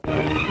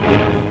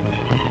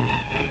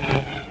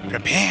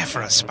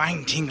for a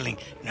spine-tingling,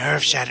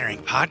 nerve-shattering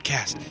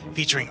podcast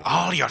featuring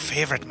all your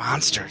favorite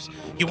monsters.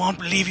 You won't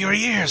believe your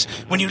ears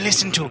when you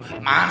listen to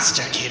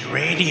Monster Kid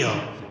Radio.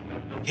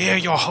 Hear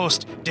your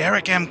host,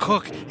 Derek M.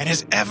 Cook, and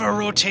his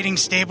ever-rotating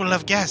stable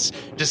of guests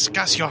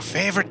discuss your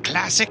favorite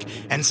classic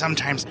and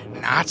sometimes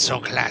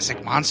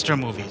not-so-classic monster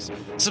movies.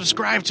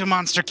 Subscribe to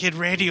Monster Kid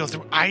Radio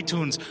through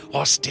iTunes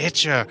or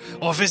Stitcher,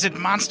 or visit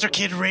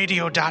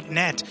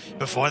monsterkidradio.net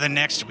before the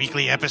next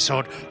weekly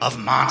episode of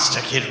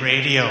Monster Kid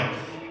Radio.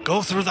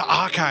 Go through the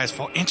archives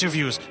for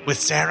interviews with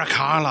Sarah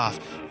Karloff,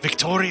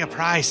 Victoria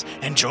Price,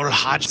 and Joel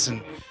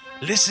Hodgson.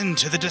 Listen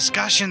to the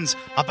discussions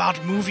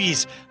about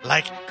movies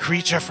like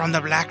Creature from the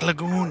Black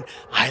Lagoon,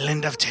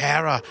 Island of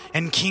Terror,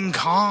 and King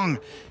Kong.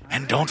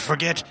 And don't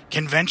forget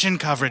convention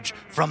coverage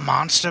from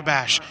Monster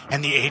Bash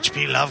and the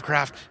H.P.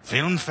 Lovecraft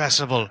Film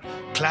Festival,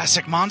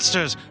 Classic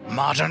Monsters,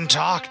 Modern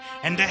Talk,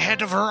 and the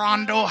Head of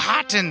Rondo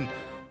Hatton.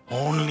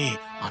 Only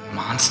on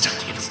Monster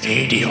Kid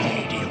Radio.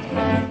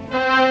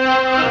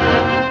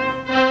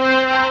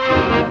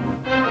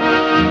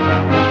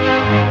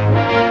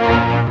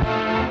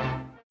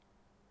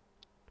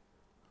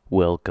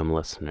 Welcome,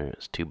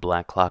 listeners, to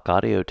Black Clock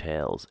Audio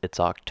Tales. It's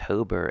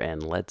October,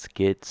 and let's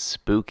get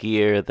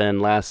spookier than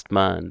last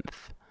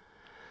month.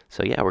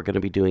 So yeah, we're going to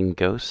be doing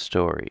ghost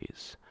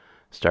stories,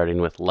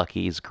 starting with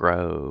Lucky's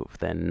Grove,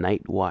 then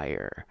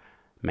Nightwire,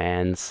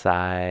 Man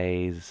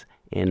Size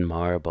in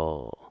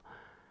Marble,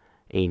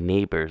 A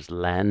Neighbor's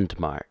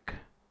Landmark,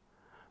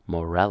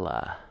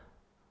 Morella,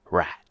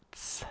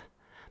 Rats,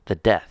 The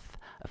Death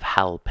of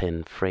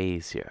Halpin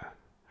Frazier,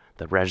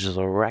 The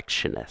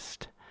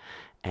Resurrectionist,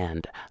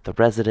 and The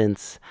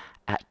Residence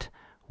at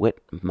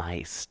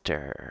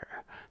Whitmeister.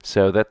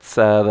 So that's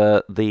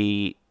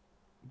the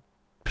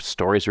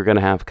stories we're going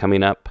to have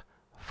coming up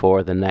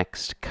for the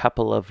next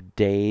couple of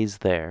days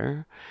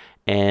there.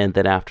 And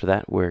then after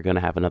that, we're going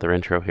to have another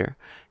intro here.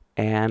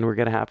 And we're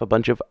going to have a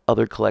bunch of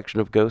other collection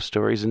of ghost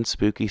stories and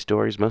spooky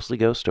stories, mostly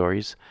ghost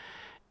stories.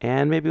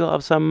 And maybe we'll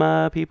have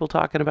some people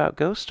talking about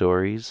ghost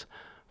stories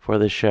for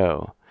the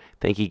show.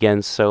 Thank you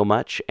again so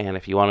much, and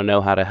if you want to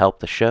know how to help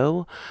the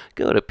show,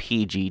 go to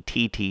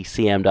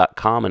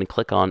pgttcm.com and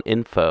click on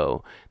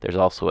Info. There's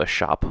also a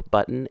shop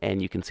button,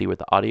 and you can see where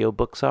the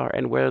audiobooks are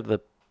and where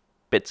the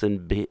bits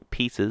and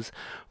pieces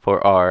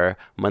for our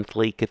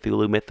monthly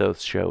Cthulhu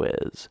Mythos show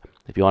is.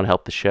 If you want to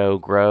help the show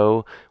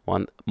grow,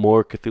 want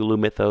more Cthulhu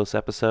Mythos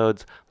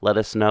episodes, let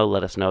us know.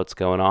 Let us know what's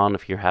going on.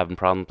 If you're having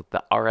problems with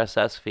the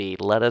RSS feed,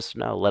 let us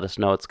know. Let us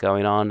know what's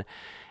going on.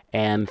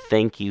 And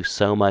thank you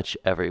so much,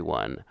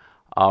 everyone.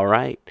 All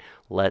right,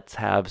 let's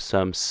have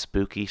some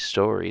spooky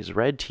stories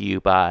read to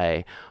you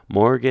by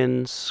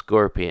Morgan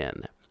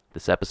Scorpion.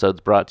 This episode's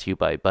brought to you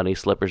by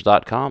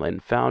BunnySlippers.com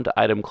and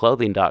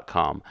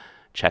FoundItemClothing.com.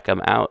 Check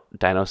them out.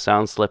 Dino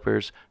Sound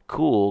Slippers,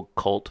 cool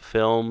cult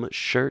film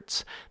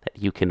shirts that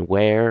you can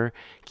wear.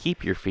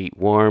 Keep your feet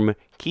warm.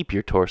 Keep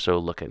your torso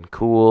looking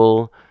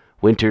cool.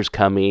 Winter's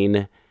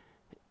coming.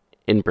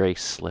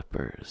 Embrace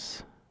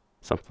slippers.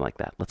 Something like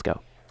that. Let's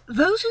go.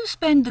 Those who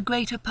spend the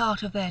greater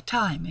part of their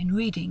time in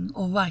reading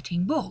or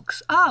writing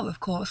books are, of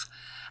course,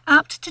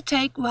 apt to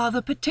take rather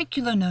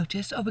particular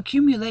notice of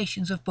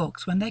accumulations of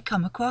books when they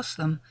come across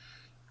them.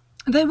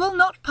 They will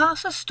not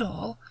pass a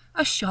stall,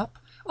 a shop,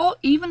 or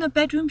even a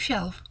bedroom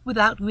shelf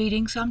without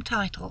reading some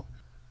title.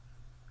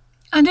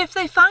 And if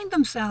they find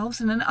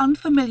themselves in an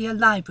unfamiliar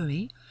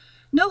library,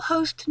 no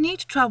host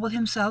need trouble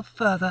himself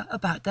further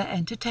about their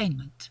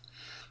entertainment.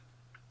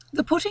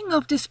 The putting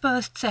of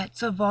dispersed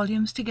sets of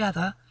volumes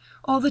together,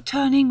 or the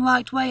turning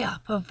right way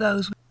up of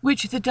those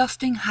which the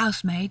dusting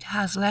housemaid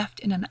has left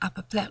in an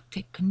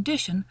apoplectic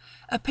condition,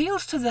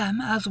 appeals to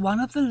them as one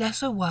of the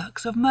lesser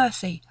works of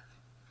mercy.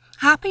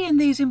 Happy in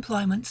these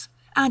employments,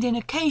 and in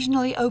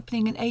occasionally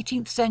opening an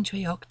 18th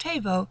century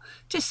octavo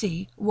to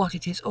see what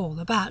it is all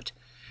about,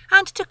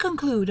 and to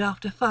conclude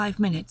after 5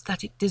 minutes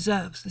that it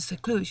deserves the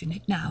seclusion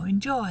it now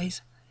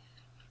enjoys.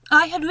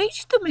 I had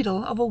reached the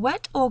middle of a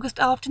wet August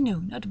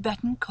afternoon at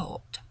Betton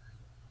Court.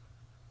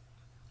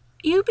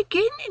 "You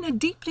begin in a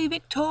deeply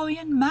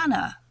Victorian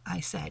manner,"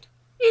 I said.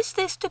 "Is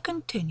this to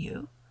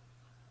continue?"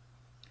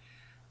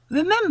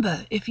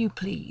 "Remember, if you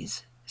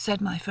please," said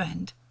my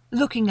friend,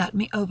 looking at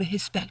me over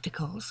his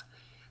spectacles,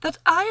 "that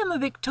I am a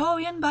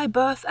Victorian by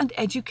birth and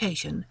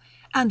education,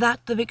 and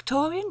that the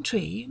Victorian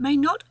tree may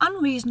not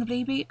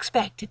unreasonably be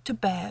expected to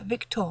bear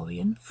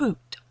Victorian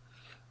fruit.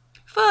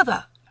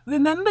 Further,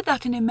 remember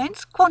that an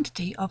immense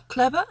quantity of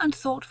clever and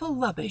thoughtful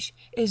rubbish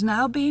is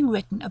now being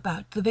written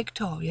about the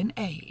Victorian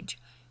age.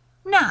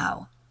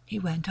 Now," he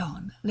went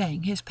on,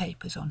 laying his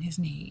papers on his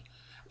knee,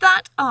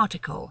 "that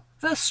article,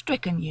 The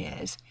Stricken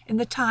Years, in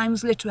the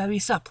Times Literary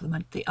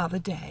Supplement the other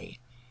day.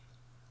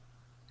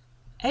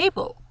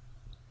 Able?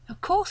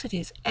 Of course it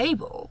is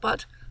able,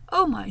 but,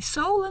 oh my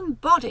soul and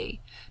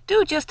body,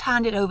 do just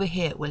hand it over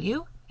here, will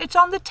you? It's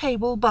on the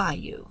table by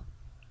you."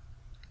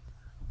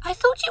 "I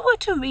thought you were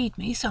to read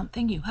me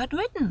something you had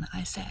written,"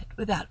 I said,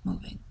 without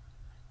moving.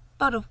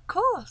 "But of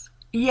course—"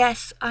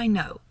 "Yes, I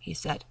know," he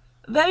said.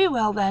 "Very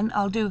well, then,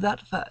 I'll do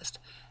that first.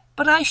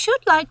 but I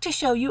should like to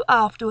show you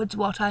afterwards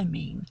what I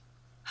mean.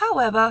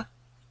 However,"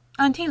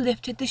 and he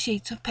lifted the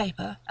sheets of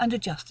paper and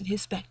adjusted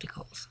his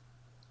spectacles.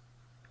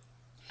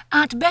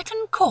 "At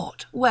Betton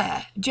Court,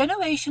 where,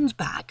 generations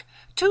back,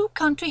 two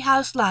country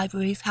house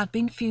libraries had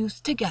been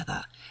fused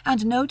together,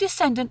 and no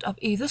descendant of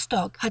either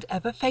stock had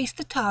ever faced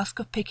the task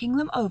of picking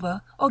them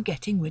over or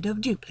getting rid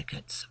of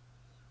duplicates.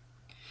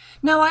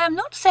 Now I am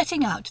not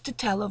setting out to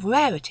tell of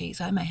rarities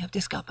I may have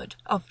discovered,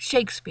 of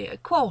Shakespeare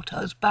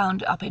quartos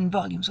bound up in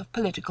volumes of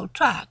political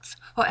tracts,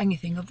 or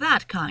anything of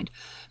that kind,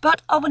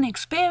 but of an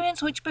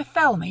experience which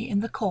befell me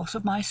in the course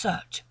of my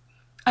search,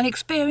 an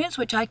experience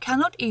which I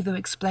cannot either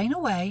explain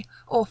away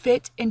or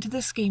fit into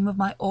the scheme of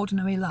my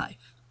ordinary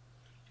life.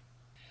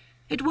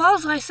 It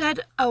was, I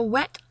said, a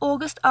wet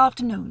August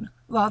afternoon,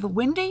 rather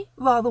windy,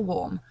 rather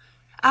warm.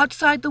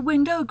 Outside the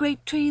window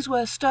great trees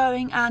were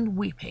stirring and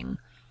weeping.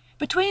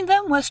 Between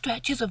them were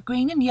stretches of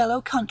green and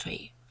yellow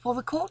country, for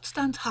the court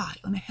stands high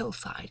on a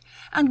hillside,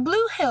 and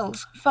blue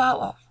hills far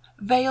off,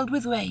 veiled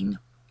with rain.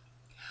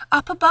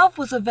 Up above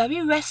was a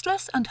very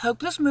restless and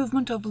hopeless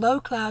movement of low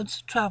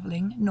clouds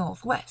travelling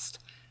north-west.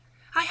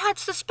 I had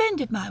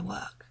suspended my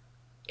work,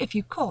 if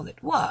you call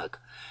it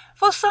work,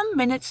 for some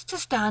minutes to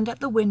stand at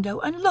the window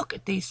and look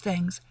at these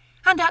things,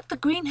 and at the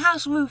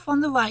greenhouse roof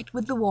on the right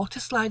with the water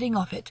sliding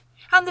off it,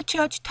 and the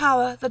church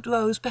tower that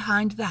rose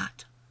behind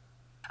that.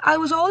 I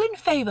was all in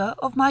favour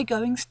of my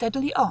going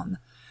steadily on,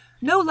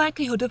 no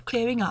likelihood of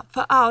clearing up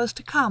for hours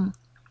to come.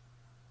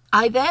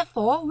 I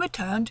therefore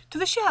returned to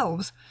the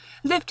shelves,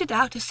 lifted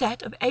out a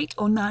set of 8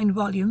 or 9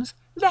 volumes,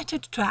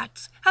 lettered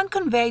tracts, and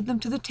conveyed them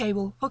to the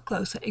table for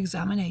closer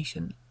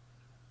examination.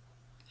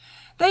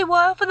 They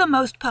were for the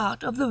most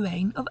part of the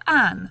reign of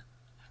Anne.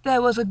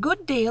 There was a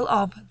good deal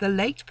of the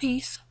late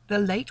peace, the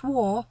late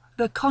war,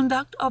 the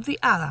conduct of the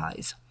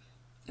Allies.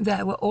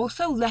 There were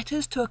also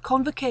letters to a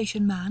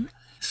convocation man,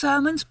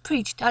 sermons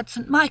preached at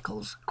St.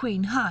 Michael's,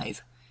 Queen Hythe,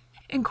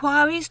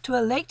 inquiries to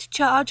a late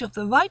charge of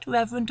the Right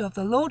Reverend of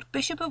the Lord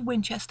Bishop of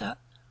Winchester,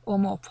 or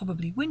more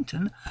probably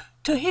Winton,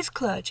 to his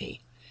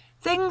clergy,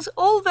 things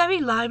all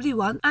very lively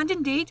ones, and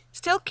indeed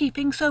still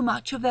keeping so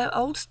much of their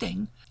old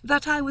sting,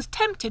 that I was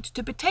tempted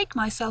to betake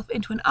myself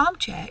into an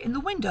armchair in the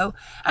window,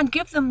 and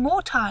give them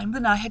more time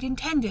than I had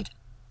intended.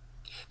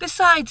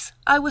 Besides,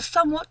 I was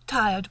somewhat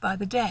tired by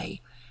the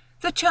day.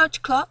 The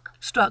church clock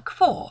struck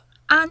 4,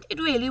 and it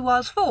really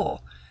was 4,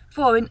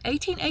 for in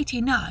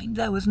 1889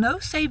 there was no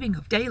saving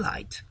of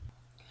daylight.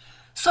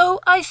 So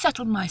I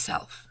settled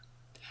myself,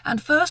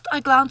 and first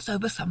I glanced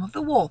over some of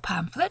the war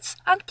pamphlets,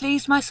 and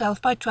pleased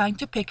myself by trying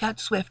to pick out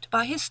Swift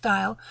by his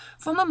style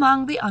from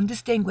among the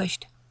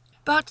undistinguished.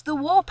 But the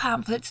war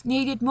pamphlets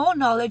needed more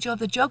knowledge of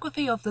the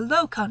geography of the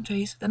Low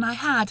Countries than I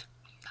had.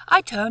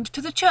 I turned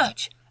to the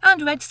church,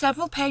 and read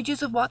several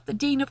pages of what the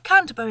Dean of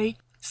Canterbury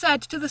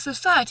said to the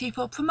Society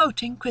for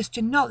Promoting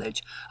Christian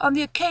Knowledge on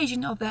the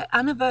occasion of their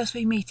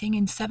anniversary meeting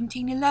in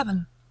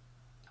 1711.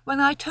 When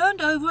I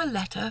turned over a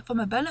letter from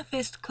a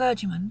beneficed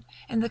clergyman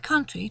in the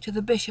country to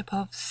the Bishop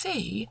of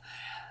C,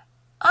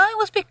 I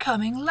was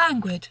becoming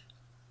languid,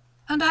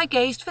 and I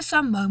gazed for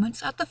some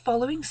moments at the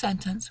following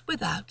sentence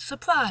without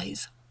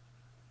surprise.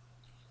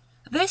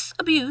 This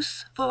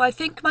abuse, for I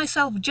think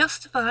myself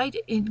justified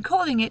in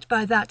calling it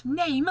by that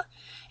name,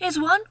 is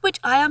one which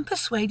I am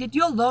persuaded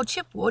your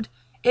lordship would,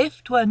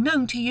 if 'twere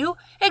known to you,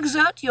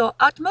 exert your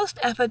utmost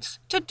efforts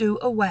to do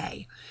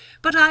away.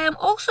 But I am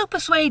also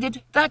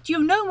persuaded that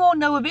you no more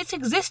know of its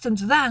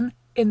existence than,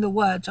 in the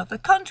words of the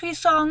country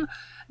song,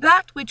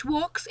 that which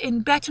walks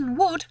in Betton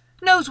Wood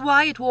knows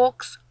why it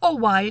walks or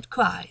why it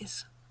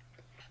cries.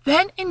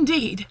 Then,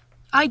 indeed,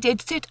 I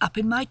did sit up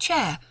in my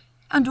chair,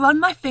 and run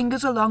my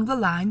fingers along the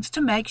lines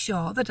to make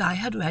sure that I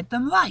had read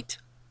them right.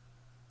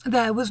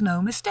 There was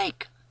no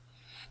mistake.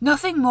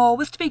 Nothing more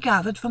was to be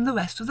gathered from the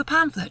rest of the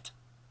pamphlet.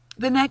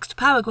 The next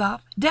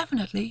paragraph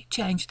definitely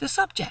changed the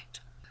subject.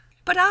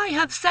 But I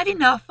have said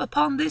enough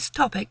upon this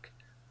topic,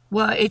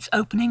 were its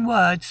opening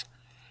words.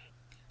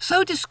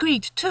 So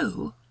discreet,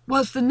 too,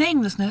 was the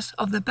namelessness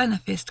of the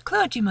beneficed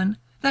clergyman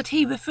that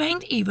he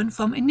refrained even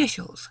from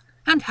initials,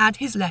 and had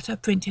his letter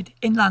printed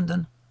in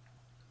London.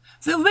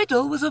 The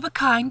riddle was of a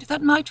kind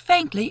that might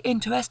faintly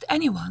interest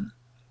anyone.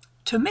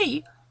 To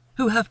me,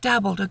 who have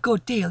dabbled a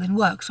good deal in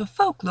works of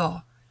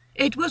folklore,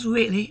 it was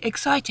really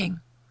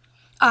exciting.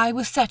 I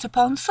was set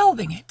upon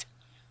solving it,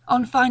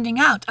 on finding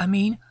out, I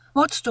mean,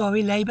 what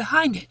story lay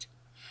behind it,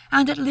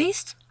 and at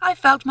least I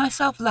felt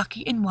myself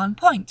lucky in one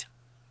point,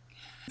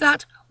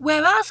 that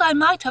whereas I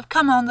might have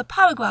come on the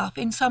paragraph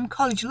in some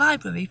college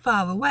library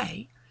far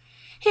away,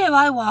 here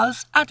I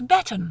was at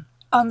Betton,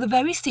 on the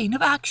very scene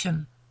of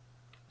action.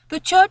 The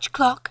church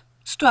clock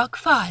struck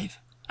 5,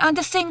 and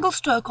a single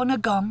stroke on a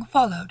gong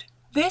followed.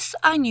 This,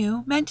 I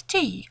knew, meant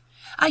tea.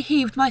 I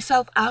heaved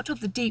myself out of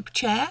the deep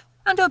chair,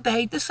 and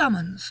obeyed the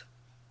summons.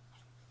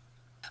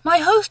 My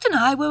host and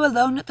I were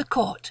alone at the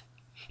court.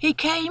 He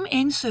came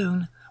in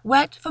soon,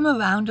 wet from a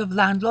round of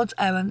landlord's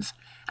errands,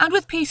 and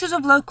with pieces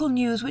of local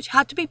news which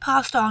had to be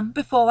passed on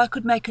before I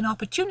could make an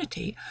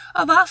opportunity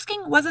of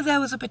asking whether there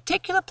was a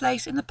particular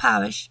place in the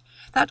parish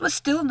that was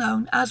still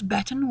known as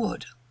Betton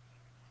Wood.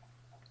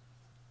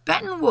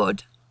 Betton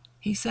Wood,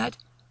 he said,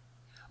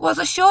 was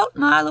a short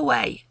mile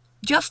away,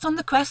 just on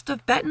the crest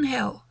of Betton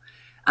Hill,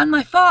 and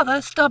my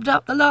father stubbed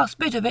up the last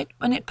bit of it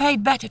when it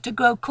paid better to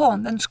grow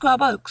corn than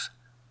scrub oaks.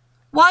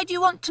 Why do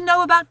you want to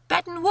know about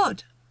Betton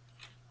Wood?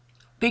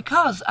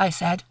 Because, I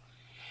said,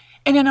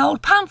 in an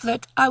old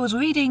pamphlet I was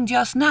reading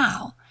just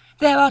now,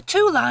 there are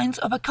 2 lines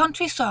of a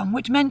country song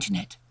which mention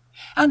it,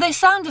 and they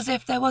sound as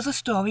if there was a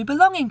story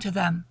belonging to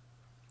them.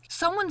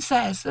 Someone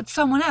says that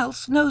someone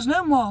else knows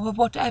no more of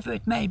whatever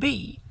it may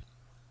be,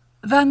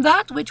 than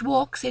that which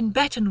walks in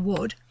Betton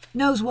Wood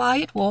knows why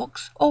it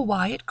walks or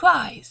why it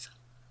cries.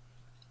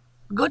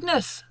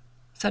 Goodness,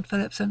 said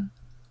Phillipson.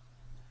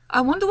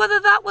 I wonder whether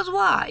that was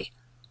why.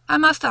 I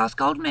must ask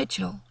old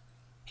Mitchell.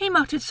 He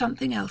muttered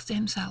something else to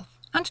himself,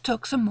 and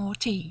took some more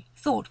tea,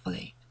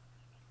 thoughtfully.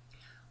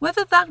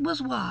 Whether that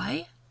was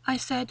why, I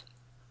said.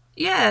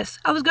 Yes,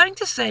 I was going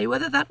to say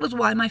whether that was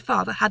why my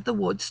father had the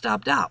wood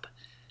stubbed up.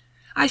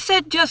 I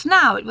said just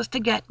now it was to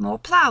get more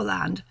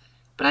ploughland,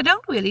 but I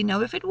don't really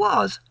know if it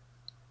was.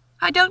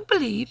 I don't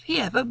believe he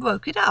ever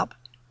broke it up.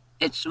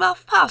 It's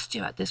rough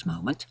pasture at this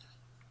moment.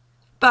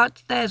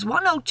 But there's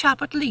one old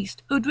chap at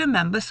least who'd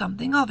remember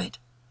something of it.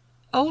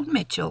 Old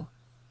Mitchell.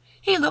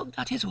 He looked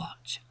at his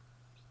watch.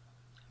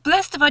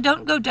 Blessed if I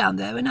don't go down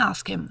there and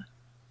ask him.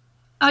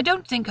 I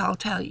don't think I'll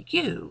tell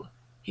you,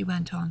 he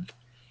went on.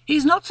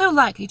 He's not so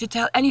likely to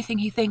tell anything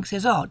he thinks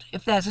is odd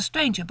if there's a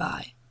stranger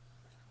by.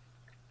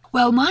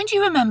 Well, mind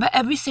you remember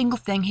every single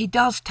thing he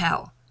does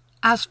tell.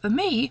 As for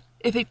me,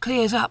 if it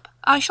clears up,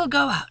 I shall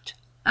go out,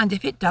 and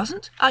if it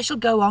doesn't, I shall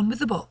go on with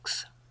the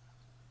books.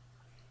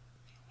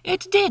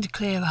 It did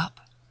clear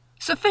up,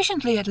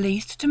 sufficiently at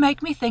least to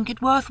make me think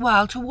it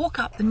worthwhile to walk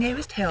up the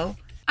nearest hill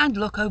and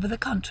look over the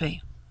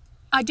country.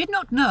 I did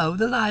not know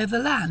the lie of the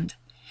land.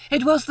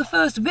 It was the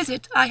first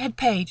visit I had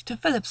paid to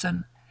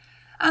Phillipson,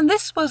 and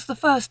this was the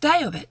first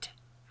day of it.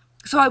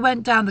 So I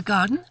went down the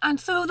garden and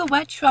through the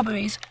wet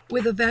shrubberies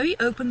with a very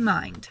open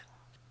mind,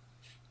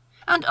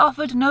 and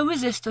offered no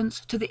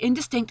resistance to the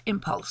indistinct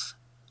impulse.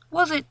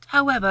 Was it,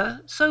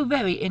 however, so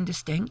very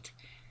indistinct,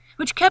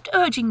 which kept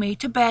urging me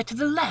to bear to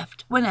the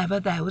left whenever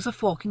there was a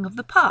forking of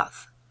the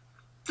path?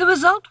 The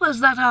result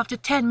was that after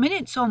 10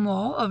 minutes or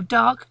more of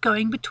dark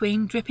going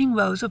between dripping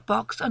rows of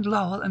box and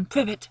laurel and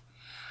privet,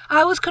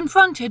 I was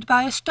confronted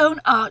by a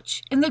stone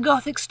arch in the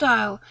Gothic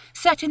style,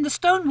 set in the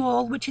stone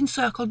wall which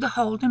encircled the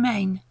whole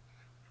domain.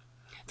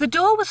 The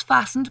door was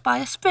fastened by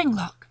a spring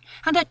lock,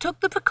 and I took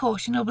the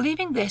precaution of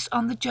leaving this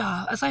on the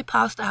jar as I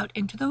passed out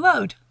into the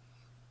road.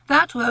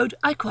 That road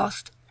I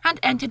crossed, and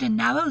entered a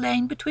narrow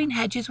lane between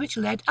hedges which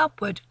led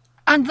upward,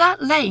 and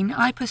that lane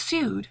I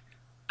pursued,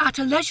 at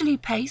a leisurely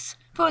pace,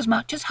 for as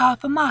much as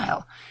half a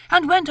mile,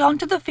 and went on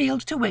to the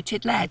field to which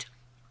it led.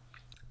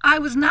 I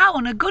was now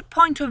on a good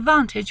point of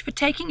vantage for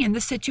taking in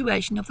the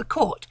situation of the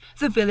court,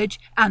 the village,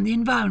 and the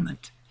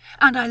environment,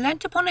 and I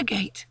leant upon a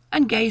gate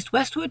and gazed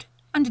westward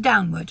and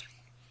downward.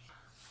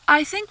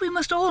 I think we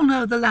must all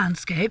know the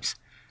landscapes,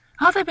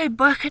 are they by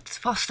Burkitt's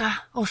Foster,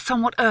 or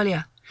somewhat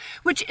earlier,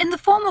 which in the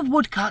form of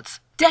woodcuts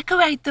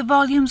decorate the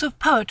volumes of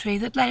poetry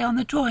that lay on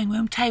the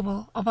drawing-room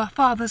table of our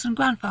fathers and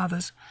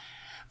grandfathers,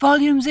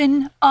 volumes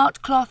in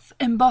art-cloth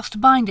embossed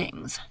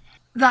bindings.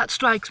 That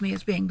strikes me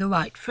as being the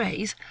right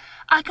phrase.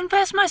 I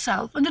confess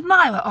myself an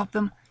admirer of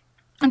them,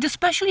 and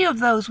especially of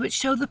those which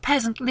show the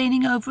peasant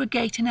leaning over a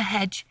gate in a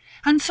hedge,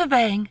 and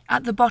surveying,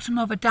 at the bottom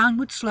of a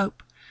downward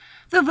slope,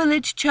 the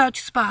village church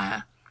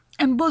spire,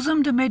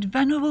 embosomed amid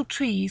venerable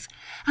trees,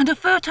 and a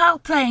fertile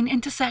plain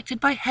intersected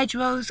by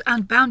hedgerows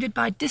and bounded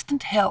by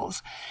distant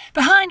hills,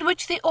 behind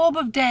which the orb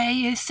of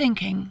day is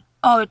sinking,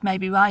 or it may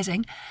be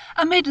rising,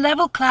 amid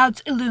level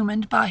clouds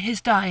illumined by his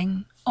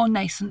dying, or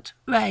nascent,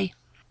 ray.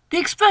 The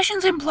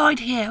expressions employed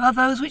here are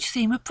those which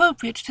seem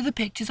appropriate to the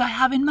pictures I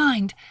have in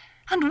mind,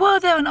 and were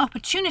there an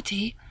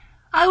opportunity,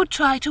 I would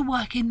try to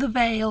work in the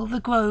vale, the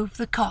grove,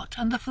 the cot,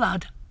 and the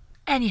flood.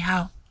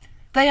 Anyhow,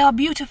 they are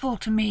beautiful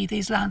to me,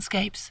 these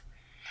landscapes,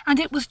 and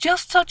it was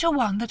just such a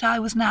one that I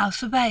was now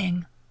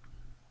surveying.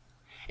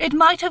 It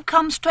might have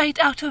come straight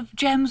out of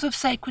Gems of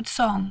Sacred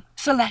Song,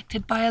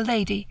 selected by a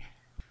lady,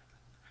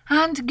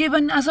 and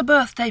given as a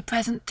birthday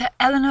present to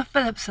Eleanor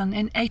Phillipson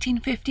in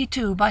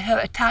 1852 by her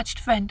attached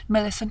friend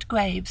Millicent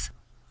Graves.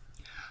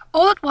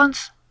 All at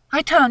once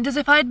I turned as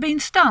if I had been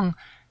stung.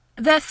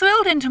 There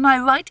thrilled into my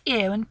right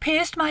ear and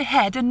pierced my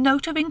head a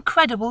note of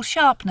incredible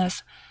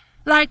sharpness,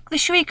 like the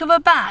shriek of a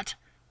bat,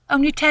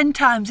 only 10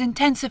 times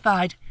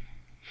intensified,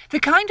 the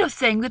kind of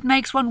thing that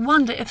makes one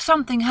wonder if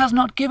something has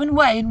not given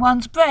way in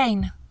one's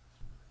brain.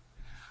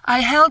 I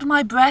held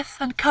my breath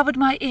and covered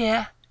my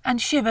ear and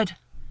shivered.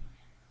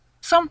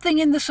 Something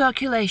in the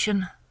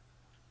circulation.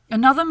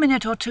 Another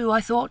minute or 2,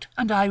 I thought,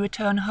 and I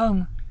return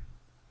home.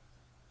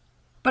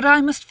 But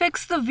I must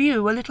fix the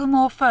view a little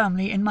more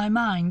firmly in my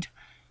mind.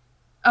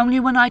 Only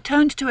when I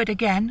turned to it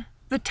again,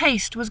 the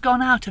taste was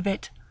gone out of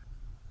it.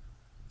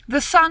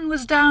 The sun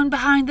was down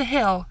behind the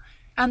hill,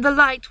 and the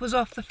light was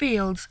off the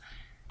fields,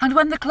 and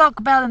when the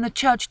clock bell in the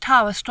church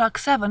tower struck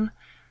 7,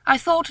 I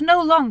thought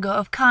no longer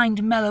of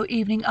kind mellow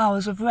evening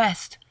hours of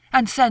rest,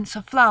 and scents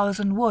of flowers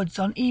and woods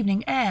on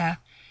evening air,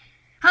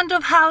 and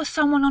of how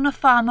someone on a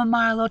farm a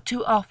mile or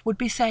two off would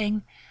be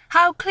saying,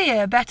 "How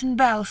clear Betton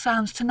Bell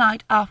sounds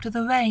tonight after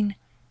the rain."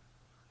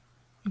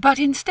 But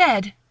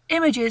instead,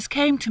 images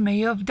came to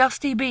me of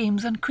dusty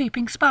beams and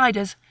creeping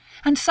spiders,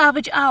 and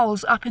savage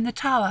owls up in the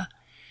tower,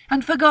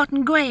 and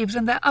forgotten graves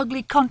and their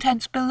ugly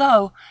contents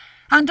below,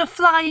 and of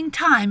flying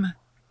time,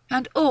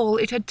 and all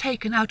it had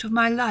taken out of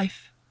my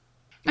life.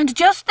 And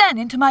just then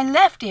into my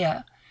left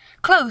ear,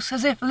 close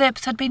as if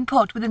lips had been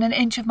put within an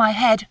inch of my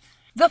head,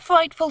 the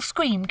frightful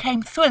scream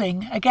came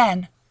thrilling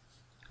again.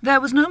 There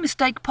was no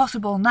mistake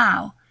possible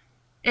now.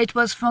 It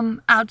was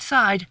from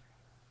outside.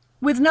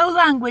 With no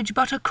language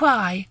but a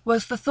cry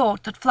was the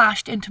thought that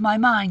flashed into my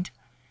mind.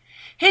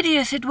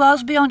 Hideous it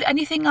was beyond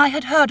anything I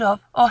had heard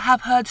of or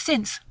have heard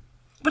since,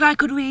 but I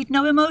could read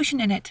no emotion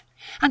in it,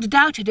 and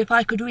doubted if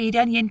I could read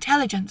any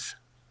intelligence.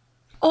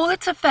 All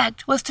its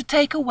effect was to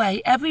take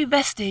away every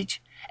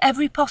vestige,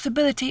 every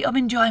possibility of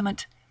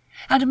enjoyment,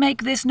 and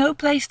make this no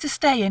place to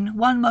stay in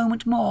one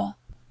moment more.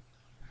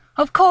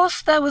 Of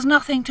course there was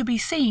nothing to be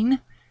seen,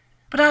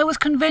 but I was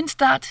convinced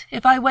that,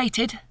 if I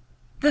waited,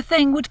 the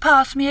thing would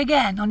pass me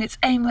again on its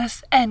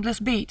aimless, endless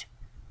beat,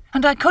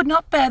 and I could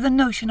not bear the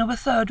notion of a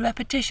third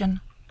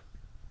repetition.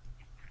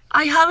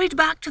 I hurried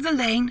back to the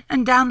lane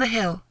and down the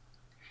hill,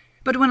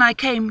 but when I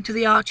came to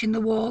the arch in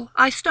the wall,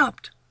 I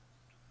stopped.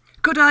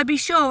 Could I be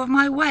sure of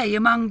my way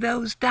among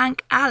those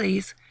dank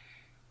alleys,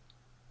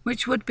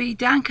 which would be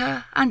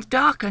danker and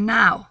darker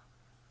now?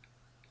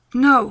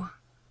 No.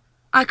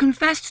 I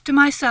confessed to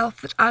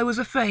myself that I was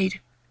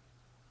afraid.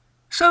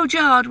 So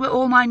jarred were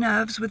all my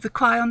nerves with the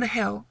cry on the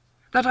hill,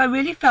 that I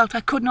really felt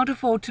I could not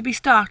afford to be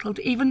startled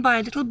even by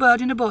a little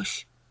bird in a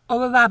bush,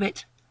 or a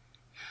rabbit.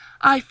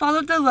 I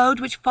followed the road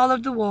which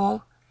followed the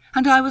wall,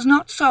 and I was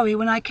not sorry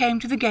when I came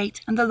to the gate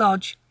and the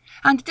lodge,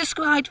 and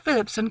descried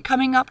Philipson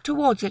coming up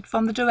towards it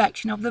from the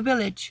direction of the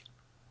village.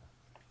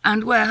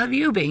 "And where have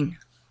you been?"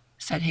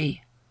 said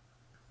he.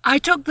 "I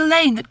took the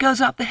lane that goes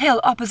up the hill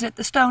opposite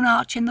the stone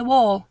arch in the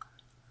wall."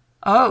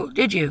 "Oh,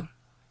 did you?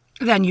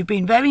 Then you've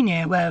been very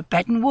near where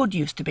Betton Wood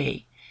used to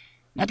be,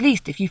 at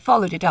least if you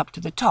followed it up to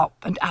the top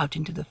and out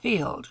into the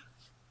field."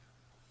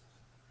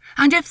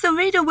 And if the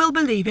reader will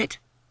believe it,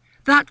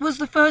 that was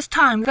the first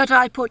time that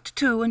I put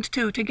two and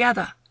two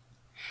together.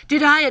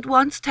 Did I at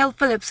once tell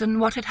Philipson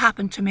what had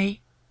happened to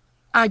me?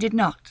 I did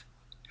not.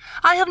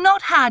 I have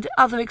not had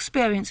other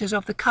experiences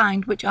of the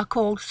kind which are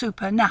called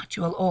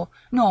supernatural or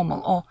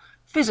normal or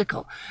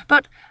physical,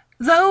 but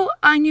though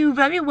I knew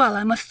very well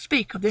I must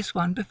speak of this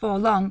one before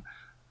long,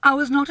 I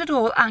was not at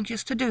all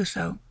anxious to do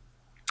so,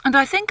 and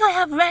I think I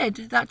have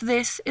read that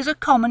this is a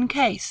common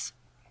case.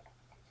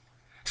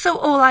 So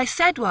all I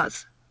said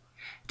was,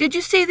 "Did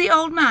you see the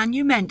old man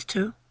you meant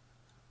to?"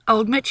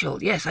 "Old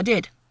Mitchell, yes, I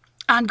did,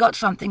 and got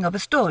something of a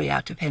story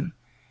out of him.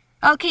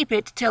 I'll keep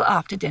it till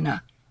after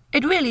dinner.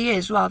 It really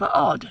is rather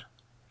odd."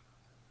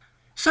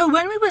 So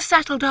when we were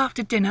settled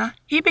after dinner,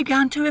 he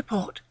began to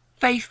report,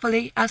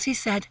 faithfully as he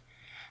said,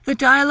 the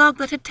dialogue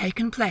that had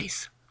taken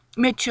place.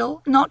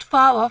 Mitchell, not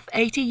far off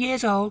 80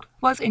 years old,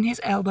 was in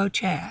his elbow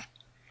chair.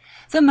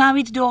 The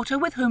married daughter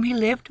with whom he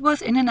lived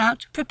was in and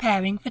out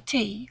preparing for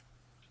tea.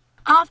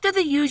 After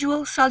the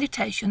usual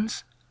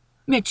salutations,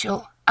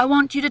 "Mitchell, I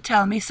want you to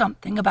tell me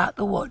something about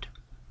the wood."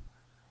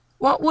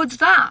 "What wood's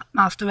that,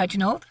 Master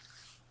Reginald?"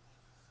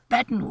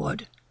 "Betton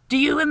Wood. Do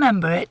you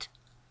remember it?"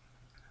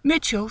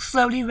 Mitchell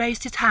slowly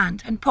raised his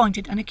hand and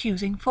pointed an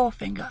accusing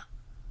forefinger.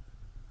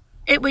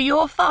 "It were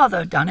your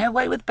father done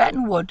away with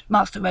Betton Wood,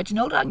 Master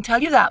Reginald, I can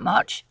tell you that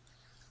much."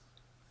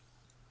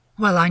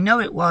 "Well, I know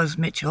it was,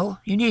 Mitchell.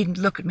 You needn't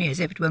look at me as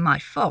if it were my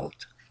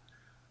fault."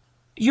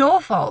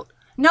 "Your fault?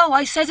 No,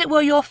 I says it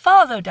were your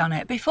father done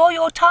it, before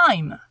your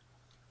time."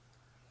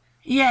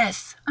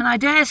 "Yes, and I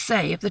dare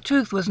say if the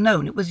truth was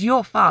known it was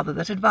your father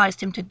that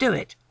advised him to do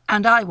it,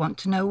 and I want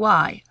to know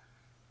why."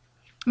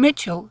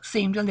 Mitchell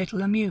seemed a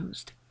little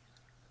amused.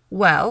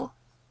 "Well,"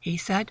 he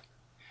said,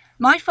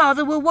 "my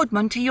father were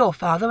woodman to your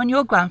father and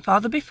your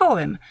grandfather before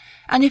him,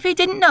 and if he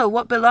didn't know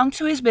what belonged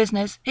to his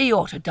business, he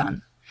ought to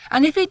done.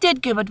 And if he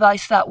did give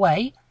advice that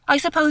way, I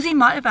suppose he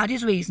might have had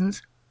his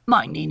reasons,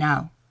 mightn't he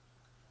now?"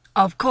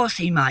 "Of course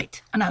he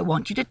might, and I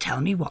want you to tell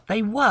me what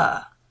they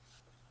were."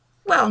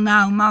 "Well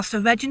now,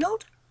 Master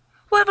Reginald,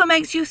 whatever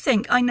makes you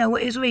think I know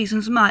what his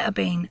reasons might have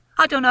been?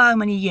 I don't know how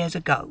many years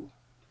ago."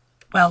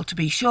 "Well, to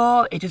be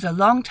sure, it is a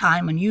long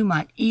time, and you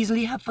might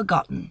easily have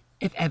forgotten,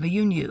 if ever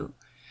you knew.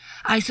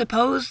 I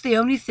suppose the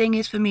only thing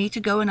is for me to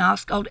go and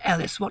ask old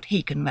Ellis what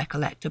he can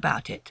recollect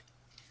about it."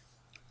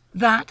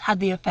 That had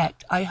the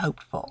effect I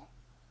hoped for.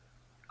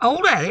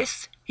 "Old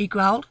Ellis?" he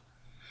growled.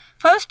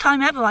 "First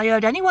time ever I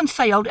heard anyone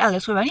say old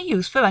Ellis were any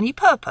use for any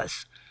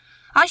purpose.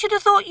 I should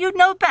have thought you'd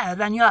know better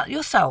than that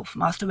yourself,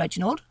 Master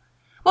Reginald.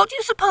 What do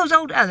you suppose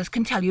old Ellis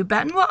can tell you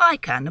better than what I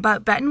can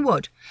about Betton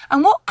Wood?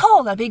 And what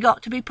call have he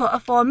got to be put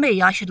afore me,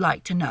 I should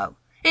like to know?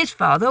 His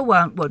father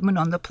weren't woodman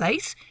on the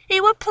place, he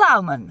were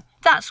ploughman,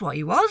 that's what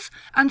he was,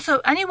 and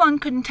so anyone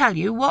can tell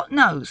you what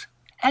knows.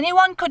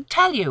 anyone could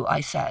tell you,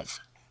 I says.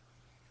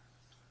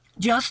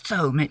 Just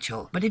so,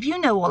 Mitchell, but if you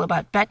know all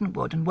about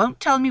Bettonwood and won't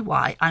tell me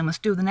why, I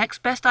must do the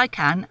next best I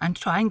can and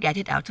try and get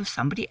it out of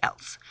somebody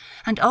else.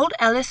 And old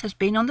Ellis has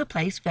been on the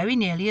place very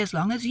nearly as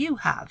long as you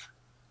have.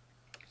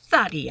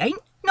 That he ain't,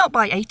 not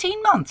by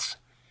 18 months.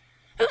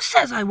 Who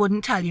says I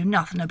wouldn't tell you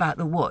nothing about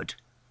the wood?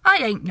 I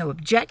ain't no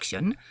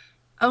objection,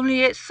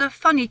 only it's a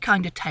funny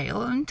kind of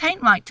tale, and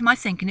 'tain't right to my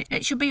thinking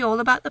it should be all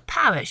about the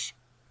parish.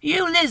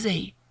 You,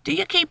 Lizzie, do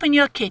you keep in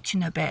your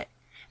kitchen a bit?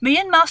 Me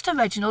and Master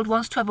Reginald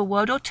wants to have a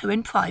word or two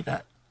in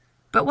private.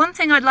 But one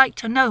thing I'd like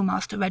to know,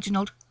 Master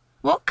Reginald,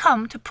 what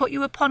come to put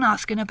you upon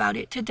asking about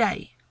it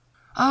today?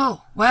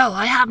 Oh, well,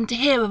 I happened to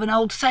hear of an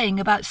old saying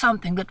about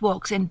something that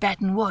walks in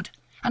Bettonwood,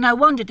 and I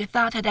wondered if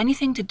that had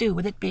anything to do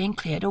with it being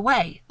cleared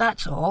away,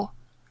 that's all.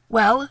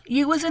 Well,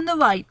 you was in the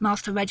right,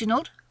 Master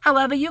Reginald,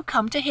 however you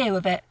come to hear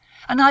of it,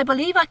 and I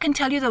believe I can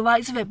tell you the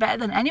rights of it better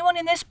than anyone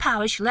in this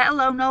parish, let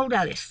alone old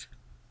Ellis.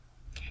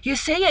 You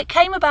see, it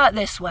came about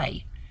this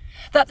way,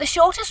 that the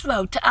shortest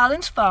road to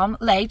Allen's farm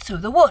laid through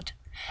the wood,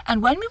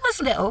 and when we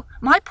was little,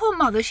 my poor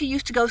mother she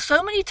used to go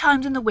so many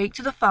times in the week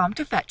to the farm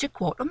to fetch a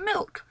quart of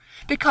milk,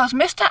 because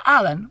Mr.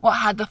 Allen, what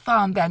had the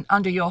farm then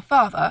under your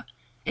father,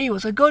 he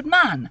was a good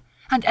man,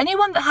 and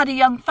anyone that had a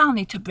young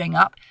family to bring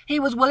up, he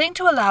was willing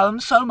to allow 'em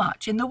so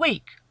much in the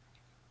week.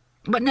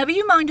 But never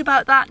you mind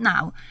about that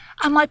now,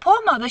 and my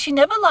poor mother she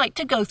never liked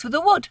to go through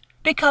the wood,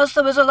 because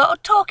there was a lot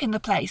of talk in the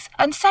place,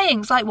 and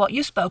sayings like what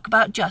you spoke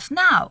about just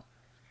now.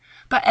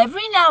 But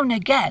every now and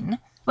again,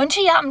 when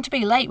she happened to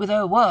be late with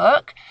her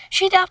work,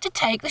 she'd have to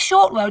take the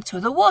short road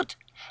through the wood,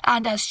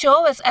 and as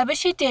sure as ever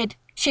she did,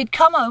 she'd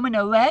come home in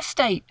a rare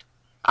state.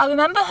 I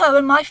remember her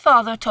and my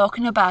father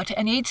talking about it,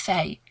 and he'd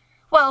say,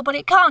 "Well, but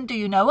it can't do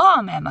you no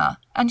harm, Emma,"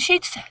 and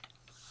she'd said,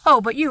 "Oh,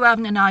 but you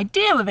haven't an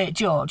idea of it,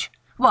 George.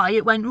 Why,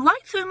 it went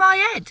right through my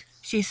head,"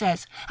 she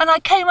says, "and I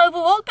came over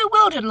all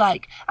bewildered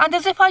like, and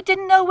as if I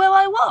didn't know where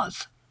I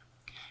was.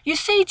 You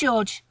see,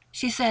 George,"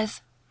 she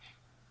says,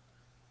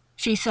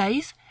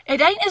 "it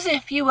ain't as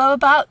if you were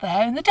about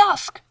there in the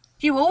dusk.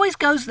 You always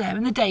goes there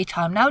in the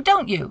daytime now,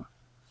 don't you?"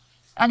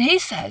 And he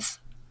says,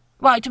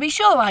 "Why, to be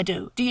sure I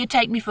do. Do you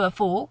take me for a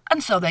fool?"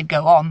 And so they'd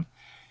go on.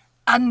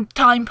 And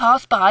time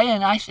passed by,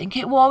 and I think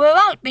it wore her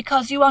out,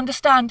 because you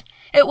understand,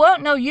 it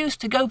weren't no use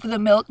to go for the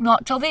milk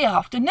not till the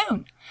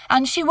afternoon,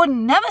 and she wouldn't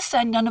never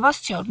send none of us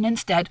children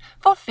instead,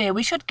 for fear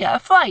we should get a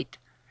fright.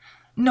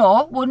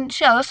 Nor wouldn't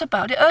tell us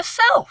about it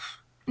herself.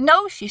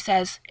 "No," she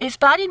says, "it's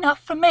bad enough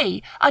for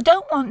me. I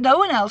don't want no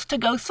one else to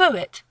go through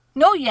it,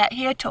 nor yet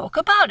hear talk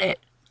about it."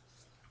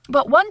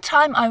 But one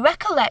time I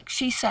recollect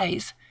she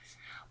says,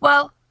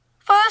 "Well,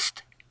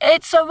 first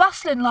it's a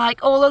rustling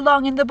like all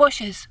along in the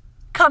bushes,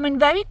 coming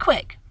very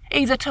quick,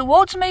 either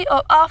towards me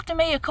or after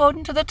me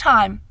according to the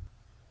time.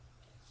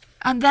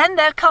 And then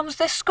there comes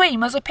this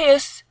scream as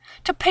appears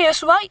to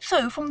pierce right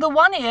through from the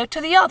one ear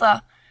to the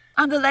other,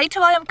 and the later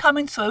I am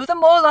coming through, the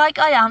more like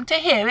I am to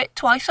hear it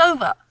twice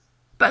over.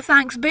 But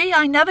thanks be,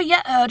 I never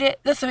yet heard it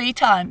the 3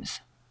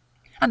 times.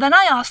 And then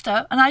I asked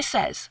her, and I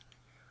says,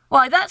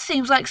 'Why, that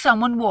seems like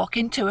someone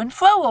walking to and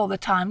fro all the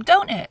time,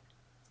 don't it?'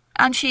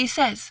 And she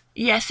says,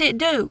 'Yes, it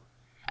do.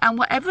 And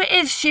whatever it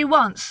is she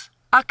wants,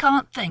 I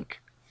can't think.'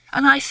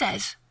 And I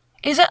says,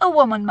 'Is it a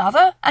woman,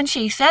 mother?' And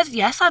she says,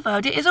 'Yes, I've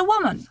heard it is a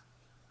woman.'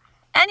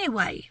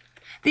 Anyway,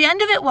 the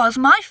end of it was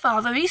my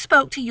father he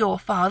spoke to your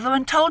father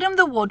and told him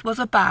the wood was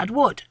a bad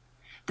wood.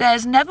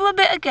 'There's never a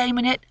bit of game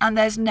in it, and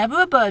there's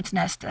never a bird's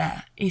nest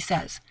there,' he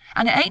says,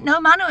 'and it ain't no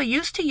manner of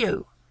use to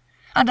you.'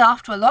 And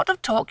after a lot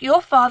of talk,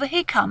 your father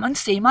he come and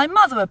see my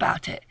mother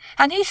about it,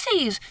 and he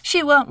sees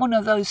she weren't one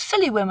of those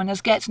silly women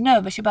as gets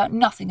nervous about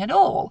nothing at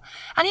all,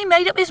 and he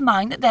made up his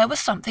mind that there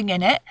was something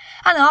in it,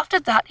 and after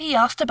that he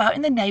asked about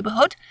in the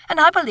neighbourhood, and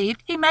I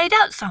believed he made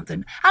out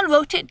something, and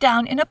wrote it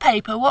down in a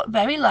paper what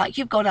very like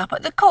you've got up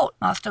at the court,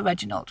 Master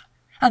Reginald.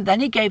 And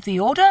then he gave the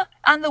order,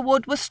 and the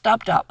wood was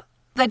stubbed up.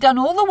 They'd done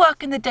all the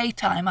work in the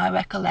daytime, I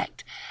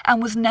recollect,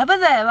 and was never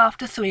there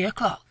after 3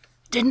 o'clock.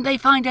 Didn't they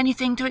find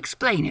anything to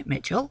explain it,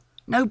 Mitchell?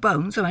 No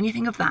bones or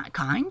anything of that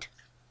kind?"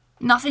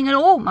 "Nothing at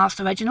all,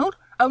 Master Reginald,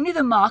 only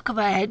the mark of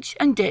a hedge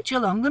and ditch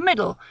along the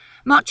middle,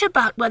 much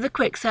about where the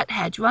quickset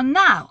hedge run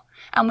now,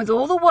 and with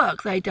all the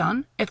work they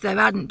done, if there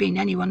hadn't been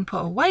anyone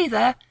put away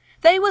there,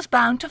 they was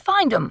bound to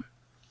find 'em.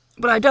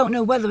 But I don't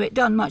know whether it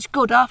done much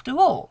good after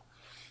all.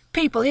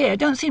 People here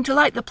don't seem to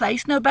like the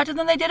place no better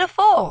than they did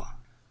afore."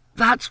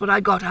 "That's what I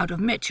got out of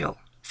Mitchell,"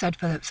 said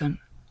Phillipson,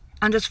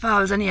 "and as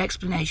far as any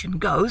explanation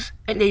goes,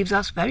 it leaves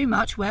us very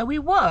much where we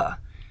were.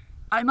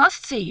 I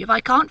must see if I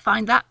can't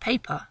find that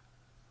paper."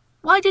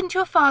 "Why didn't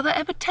your father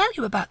ever tell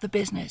you about the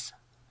business?"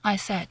 I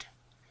said.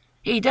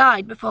 "He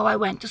died before I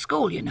went to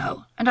school, you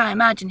know, and I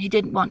imagine he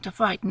didn't want to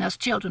frighten us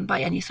children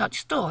by any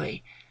such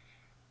story.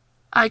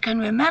 I can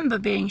remember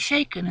being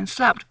shaken and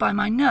slapped by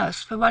my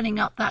nurse for running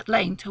up that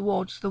lane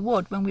towards the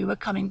wood when we were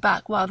coming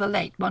back rather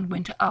late one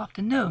winter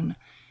afternoon.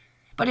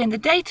 But in the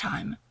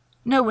daytime,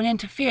 no one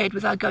interfered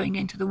with our going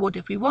into the wood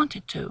if we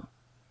wanted to.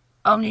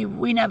 Only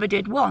we never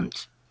did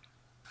want."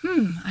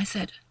 I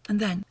said, and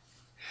then,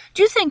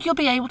 Do you think you'll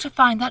be able to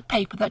find that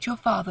paper that your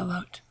father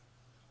wrote?"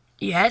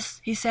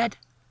 "Yes," he said,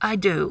 "I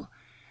do.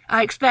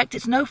 I expect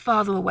it's no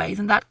farther away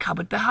than that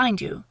cupboard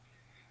behind you.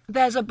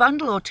 There's a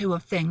bundle or two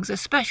of things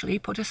especially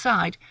put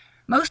aside,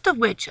 most of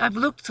which I've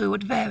looked through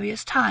at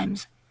various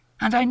times,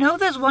 and I know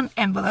there's one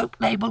envelope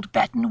labelled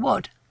Betton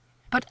Wood.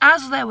 But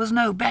as there was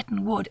no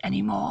Betton Wood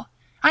any more,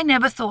 I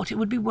never thought it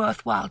would be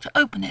worthwhile to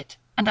open it,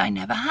 and I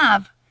never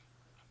have.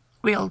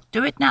 We'll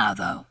do it now,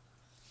 though."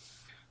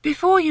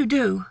 "Before you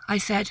do," I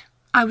said.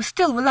 I was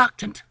still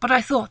reluctant, but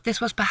I thought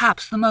this was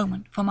perhaps the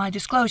moment for my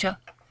disclosure.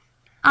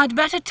 "I'd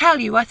better tell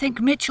you I think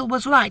Mitchell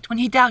was right when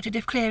he doubted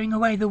if clearing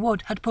away the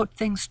wood had put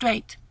things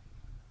straight.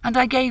 And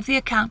I gave the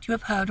account you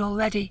have heard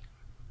already.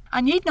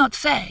 I need not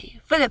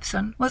say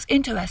Philipson was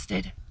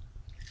interested."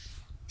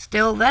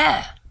 "Still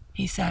there,"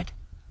 he said.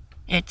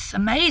 "It's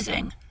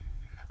amazing.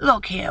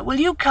 Look here, will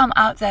you come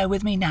out there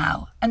with me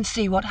now and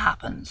see what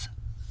happens?"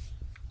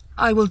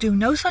 "I will do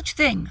no such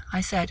thing,"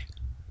 I said.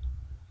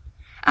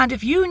 "And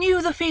if you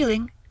knew the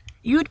feeling,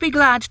 you'd be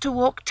glad to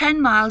walk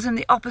 10 miles in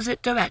the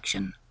opposite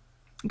direction.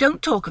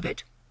 Don't talk of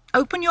it.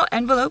 Open your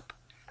envelope,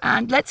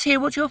 and let's hear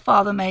what your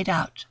father made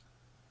out."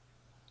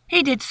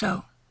 He did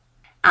so,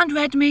 and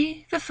read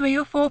me the 3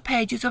 or 4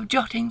 pages of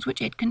jottings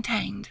which it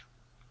contained.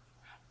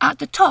 At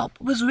the top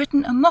was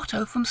written a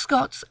motto from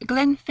Scott's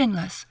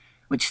Glenfinlas,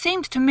 which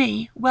seemed to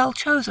me well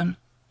chosen.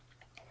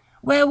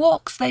 "Where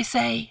walks, they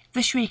say,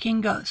 the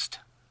shrieking ghost."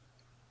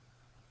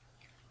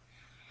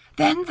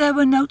 Then there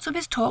were notes of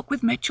his talk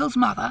with Mitchell's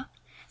mother,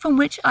 from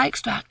which I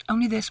extract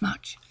only this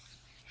much.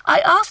 I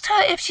asked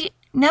her if she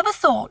never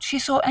thought she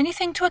saw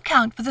anything to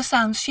account for the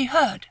sounds she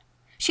heard.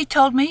 She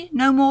told me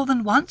no more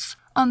than once,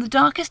 on the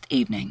darkest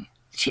evening,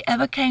 she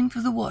ever came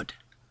through the wood.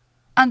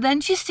 And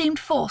then she seemed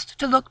forced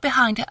to look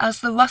behind her as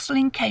the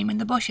rustling came in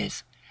the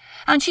bushes,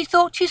 and she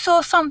thought she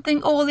saw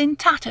something all in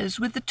tatters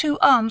with the 2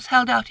 arms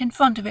held out in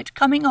front of it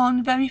coming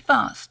on very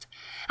fast,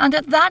 and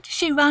at that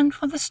she ran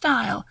for the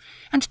stile,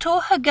 and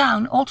tore her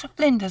gown all to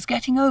flinders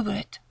getting over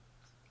it.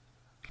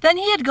 Then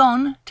he had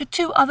gone to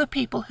 2 other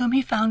people whom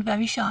he found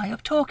very shy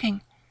of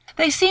talking.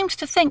 They seemed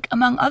to think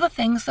among other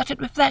things that it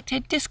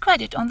reflected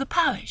discredit on the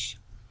parish.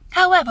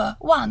 However,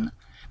 one,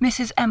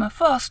 Mrs. Emma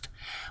Frost,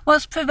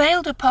 was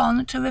prevailed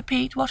upon to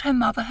repeat what her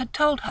mother had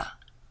told her.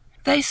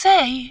 They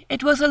say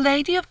it was a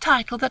lady of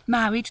title that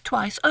married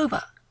twice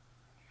over,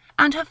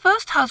 and her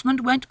first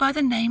husband went by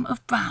the name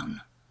of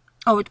Brown,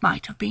 or it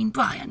might have been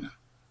Brian.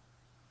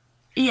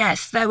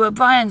 "Yes, there were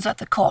Bryans at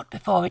the court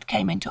before it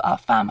came into our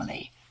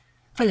family,"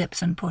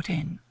 Philipson put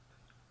in.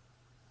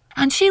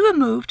 "And she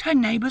removed her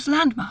neighbour's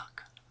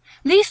landmark.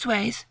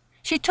 Leastways,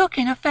 she took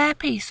in a fair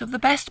piece of the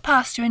best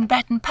pasture in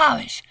Betton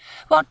parish,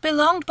 what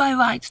belonged by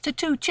rights to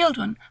 2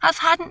 children, as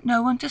hadn't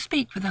no one to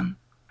speak for them.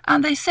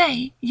 And they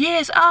say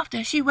years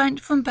after she went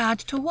from bad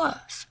to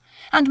worse,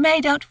 and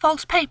made out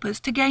false papers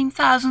to gain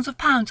thousands of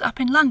pounds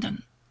up in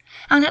London,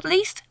 and at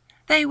least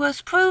they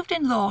was proved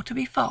in law to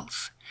be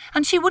false,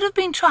 and she would have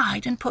been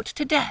tried and put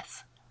to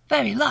death,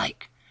 very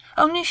like,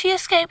 only she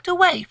escaped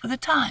away for the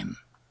time.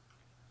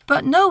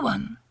 But no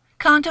one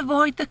can't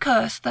avoid the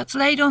curse that's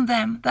laid on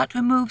them that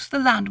removes the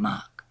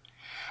landmark,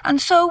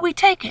 and so we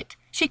take it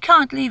she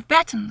can't leave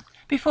Betton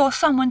before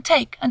someone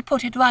take and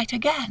put it right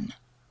again."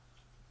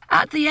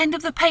 At the end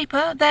of the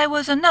paper there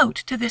was a note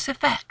to this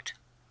effect: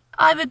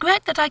 "I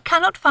regret that I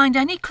cannot find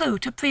any clue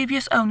to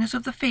previous owners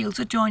of the fields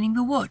adjoining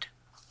the wood.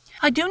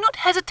 I do not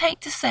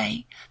hesitate to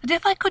say that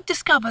if I could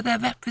discover their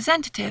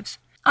representatives,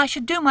 I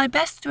should do my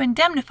best to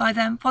indemnify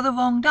them for the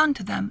wrong done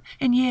to them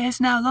in years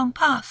now long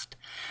past,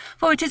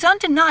 for it is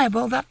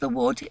undeniable that the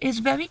wood is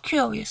very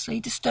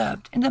curiously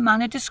disturbed in the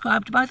manner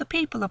described by the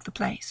people of the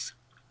place.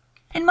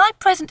 In my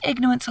present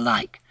ignorance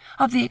alike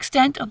of the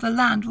extent of the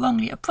land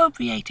wrongly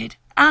appropriated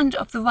and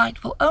of the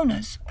rightful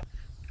owners,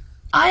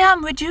 I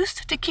am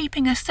reduced to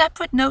keeping a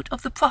separate note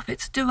of the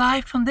profits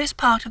derived from this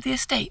part of the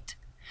estate,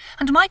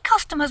 and my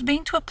custom has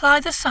been to apply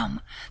the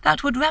sum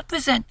that would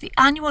represent the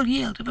annual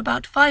yield of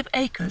about 5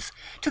 acres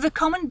to the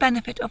common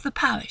benefit of the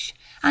parish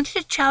and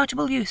to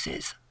charitable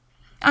uses,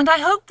 and I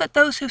hope that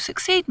those who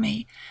succeed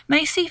me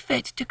may see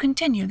fit to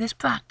continue this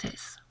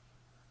practice."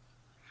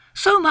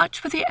 So much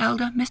for the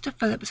elder Mr.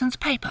 Philipson's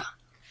paper.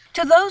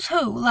 To those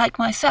who, like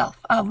myself,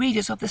 are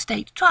readers of the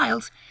state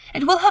trials,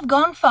 it will have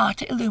gone far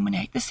to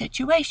illuminate the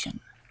situation.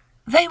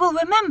 They will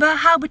remember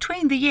how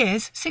between the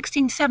years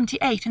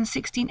 1678 and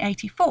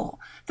 1684,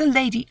 the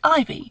Lady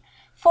Ivy,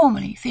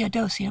 formerly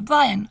Theodosia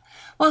Bryan,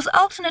 was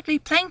alternately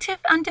plaintiff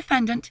and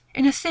defendant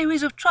in a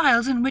series of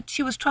trials in which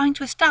she was trying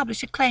to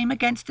establish a claim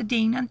against the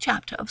Dean and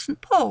Chapter of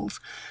St. Paul's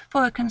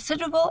for a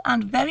considerable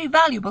and very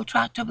valuable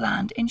tract of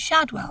land in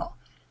Shadwell.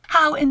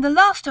 How in the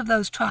last of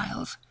those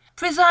trials,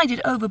 presided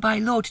over by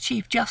Lord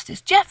Chief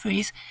Justice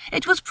Jeffreys,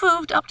 it was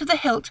proved up to the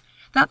hilt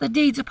that the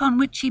deeds upon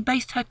which she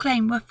based her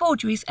claim were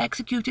forgeries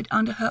executed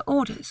under her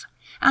orders,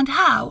 and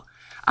how,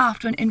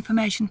 after an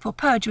information for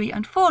perjury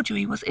and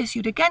forgery was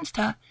issued against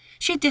her,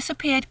 she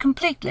disappeared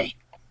completely.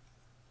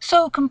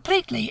 So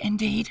completely,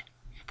 indeed,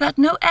 that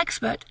no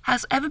expert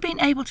has ever been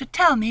able to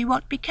tell me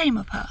what became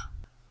of her.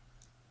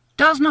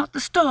 Does not the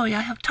story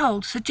I have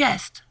told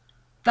suggest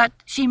that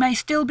she may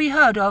still be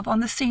heard of on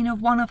the scene of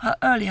one of her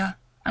earlier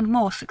and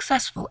more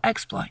successful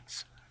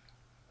exploits?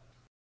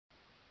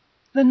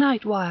 The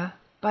Night Wire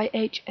by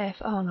H. F.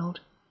 Arnold.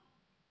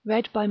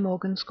 Read by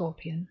Morgan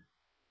Scorpion.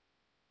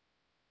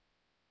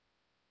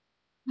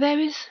 There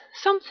is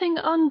something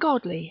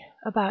ungodly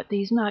about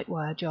these night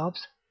wire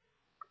jobs.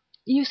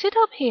 You sit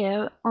up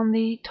here on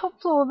the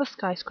top floor of a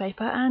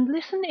skyscraper and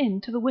listen in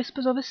to the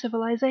whispers of a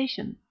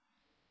civilization.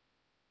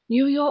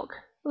 New York,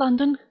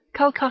 London,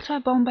 Calcutta,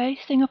 Bombay,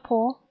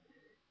 Singapore,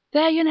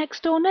 they're your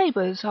next-door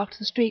neighbours after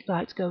the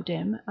streetlights go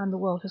dim and the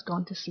world has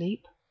gone to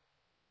sleep.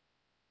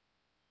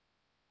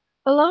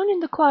 Alone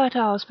in the quiet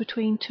hours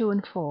between 2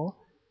 and 4,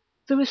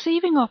 the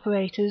receiving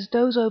operators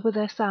doze over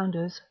their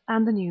sounders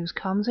and the news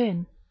comes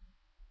in.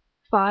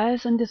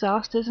 Fires and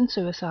disasters and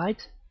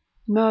suicides,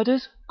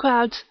 murders,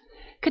 crowds,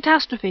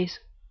 catastrophes.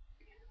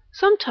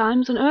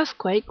 Sometimes an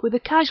earthquake with a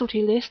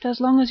casualty list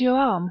as long as your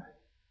arm.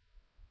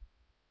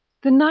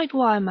 The night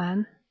wire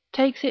man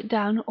takes it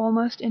down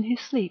almost in his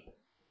sleep,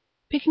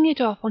 picking it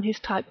off on his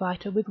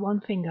typewriter with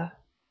one finger.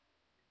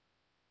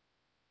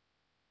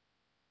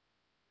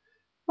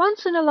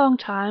 Once in a long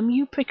time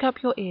you prick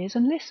up your ears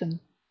and listen.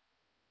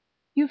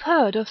 You've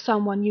heard of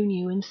someone you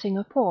knew in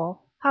Singapore,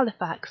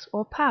 Halifax,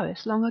 or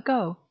Paris long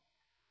ago.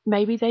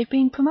 Maybe they've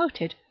been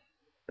promoted,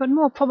 but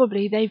more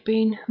probably they've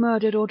been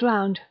murdered or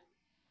drowned.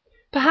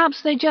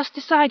 Perhaps they just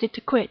decided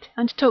to quit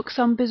and took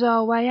some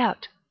bizarre way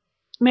out,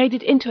 made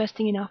it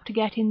interesting enough to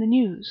get in the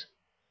news.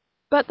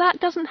 But that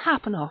doesn't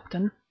happen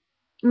often.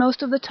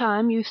 Most of the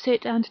time you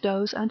sit and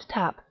doze and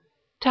tap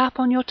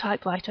on your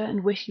typewriter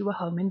and wish you were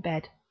home in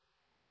bed.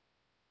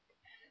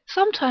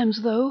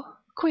 Sometimes, though,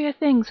 queer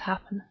things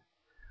happen.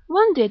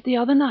 One did the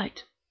other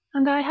night,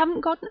 and I haven't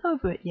gotten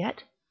over it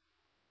yet.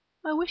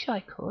 I wish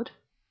I could.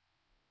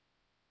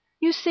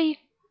 You see,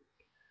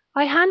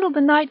 I handle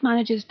the night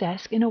manager's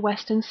desk in a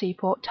western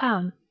seaport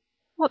town.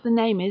 What the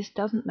name is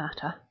doesn't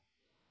matter.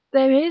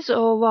 There is,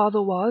 or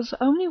rather was,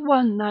 only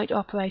one night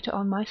operator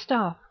on my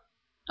staff,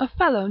 a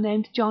fellow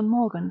named John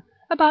Morgan,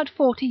 about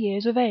 40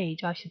 years of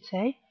age, I should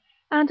say,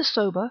 and a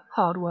sober,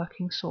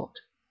 hard-working sort.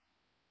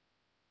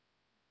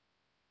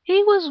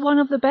 He was one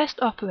of the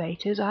best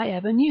operators I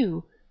ever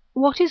knew,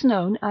 what is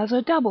known as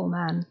a double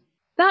man.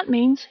 That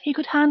means he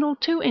could handle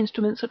 2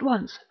 instruments at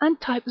once,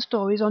 and type the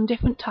stories on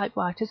different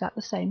typewriters at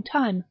the same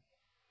time.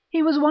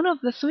 He was one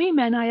of the 3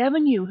 men I ever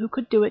knew who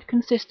could do it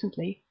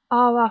consistently,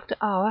 hour after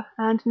hour,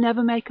 and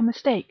never make a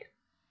mistake.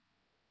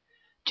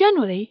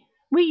 Generally,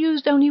 we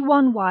used only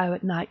one wire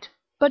at night,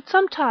 but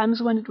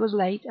sometimes when it was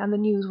late and the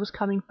news was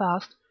coming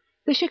fast,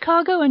 the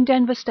Chicago and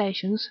Denver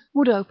stations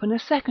would open a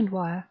second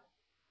wire,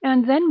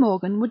 and then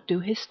Morgan would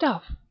do his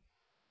stuff.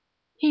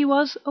 He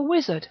was a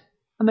wizard,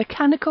 a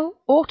mechanical,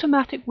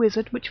 automatic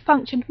wizard which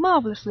functioned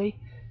marvellously,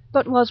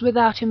 but was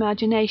without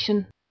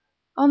imagination.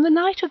 On the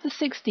night of the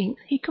 16th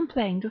he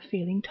complained of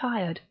feeling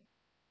tired.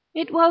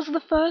 It was the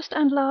first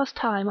and last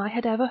time I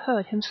had ever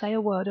heard him say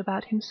a word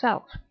about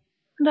himself,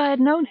 and I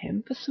had known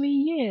him for 3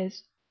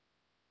 years.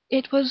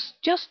 It was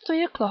just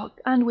 3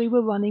 o'clock, and we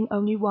were running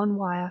only one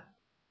wire.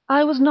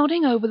 I was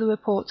nodding over the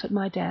reports at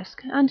my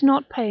desk, and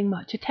not paying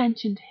much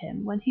attention to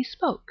him when he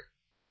spoke.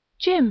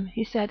 "Jim,"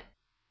 he said,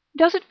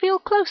 "does it feel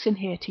close in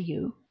here to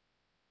you?"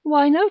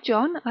 "Why, no,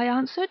 John," I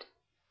answered,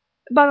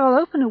 "but I'll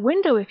open a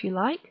window if you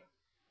like."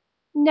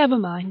 "Never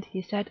mind,"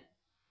 he said,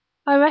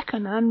 "I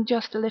reckon I'm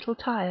just a little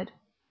tired."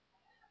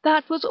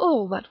 That was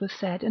all that was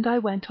said, and I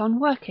went on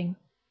working.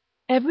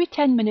 Every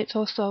 10 minutes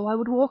or so I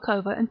would walk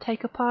over and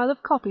take a pile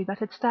of copy that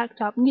had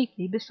stacked up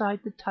neatly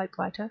beside the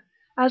typewriter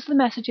as the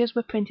messages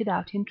were printed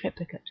out in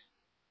triplicate.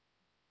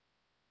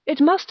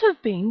 It must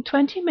have been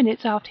 20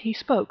 minutes after he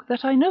spoke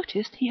that I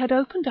noticed he had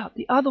opened up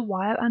the other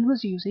wire and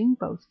was using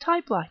both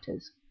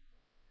typewriters.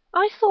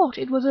 I thought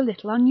it was a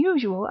little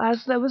unusual,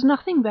 as there was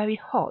nothing very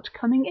hot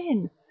coming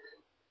in.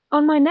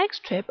 On my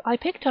next trip I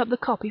picked up the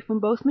copy from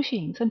both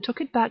machines and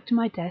took it back to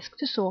my desk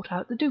to sort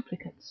out the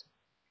duplicates.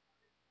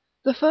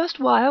 The first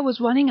wire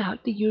was running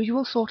out the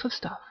usual sort of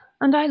stuff,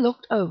 and I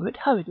looked over it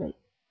hurriedly.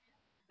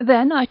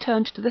 Then I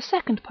turned to the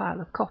second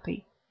pile of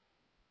copy.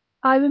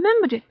 I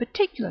remembered it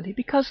particularly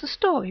because the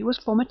story was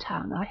from a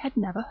town I had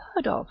never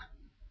heard of.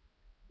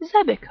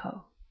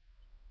 Zebico.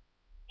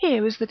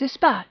 Here is the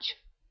dispatch.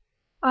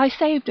 I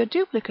saved a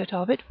duplicate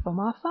of it from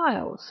our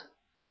files.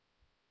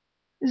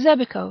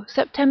 Zebico,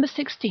 September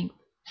 16th,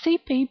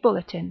 CP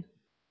Bulletin.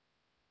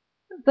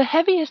 The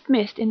heaviest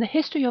mist in the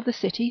history of the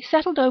city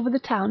settled over the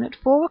town at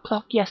 4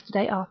 o'clock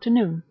yesterday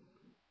afternoon.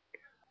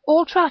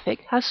 All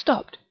traffic has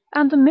stopped,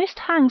 and the mist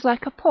hangs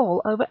like a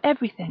pall over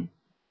everything.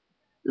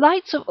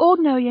 Lights of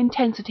ordinary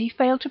intensity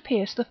fail to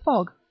pierce the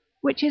fog,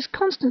 which is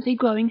constantly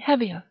growing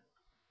heavier.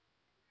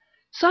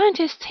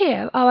 Scientists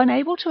here are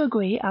unable to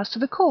agree as to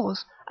the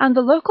cause, and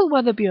the local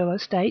weather bureau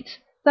states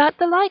that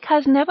the like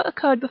has never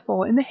occurred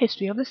before in the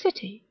history of the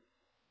city.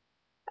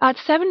 At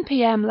 7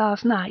 p.m.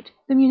 last night,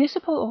 the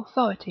municipal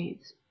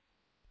authorities...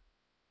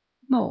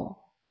 More.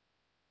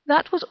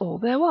 That was all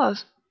there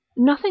was.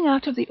 Nothing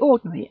out of the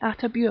ordinary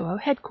at a bureau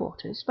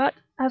headquarters, but,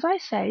 as I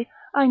say,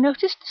 I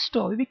noticed the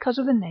story because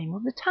of the name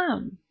of the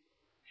town.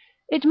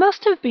 It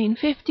must have been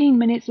 15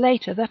 minutes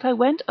later that I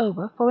went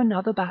over for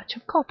another batch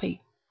of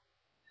copy.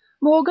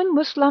 Morgan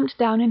was slumped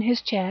down in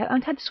his chair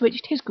and had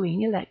switched his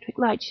green electric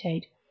light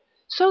shade,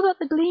 so that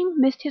the gleam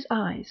missed his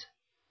eyes,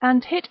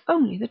 and hit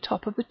only the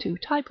top of the 2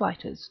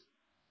 typewriters.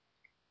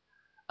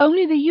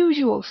 Only the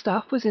usual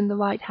stuff was in the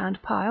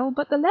right-hand pile,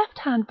 but the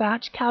left-hand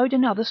batch carried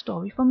another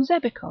story from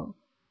Zebico.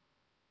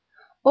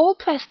 All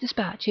press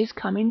dispatches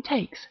come in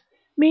takes,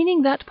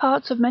 meaning that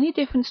parts of many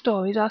different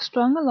stories are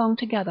strung along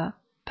together,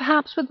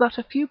 perhaps with but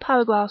a few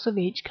paragraphs of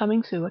each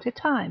coming through at a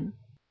time.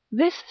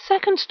 This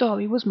second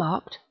story was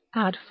marked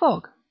Add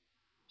Fog.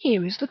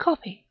 Here is the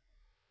copy.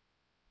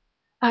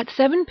 At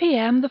 7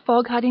 p.m. the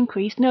fog had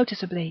increased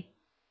noticeably.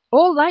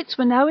 All lights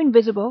were now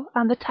invisible,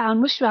 and the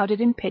town was shrouded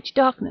in pitch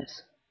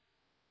darkness.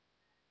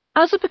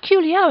 As a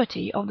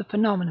peculiarity of the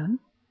phenomenon,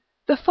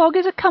 the fog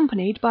is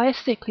accompanied by a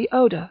sickly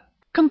odour,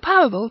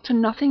 comparable to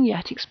nothing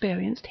yet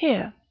experienced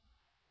here.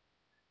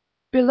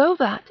 Below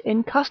that,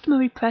 in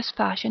customary press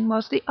fashion,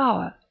 was the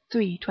hour,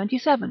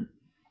 3:27,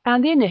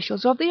 and the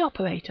initials of the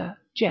operator,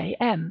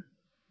 J.M.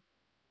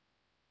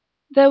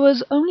 There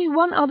was only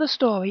one other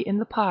story in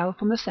the pile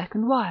from the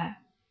second wire.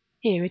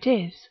 Here it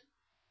is.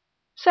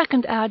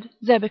 Second ad,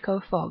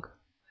 Zebico fog.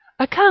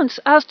 Accounts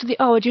as to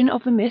the origin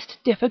of the mist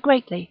differ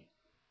greatly.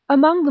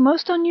 Among the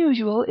most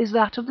unusual is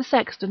that of the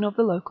sexton of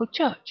the local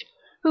church,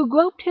 who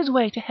groped his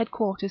way to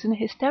headquarters in a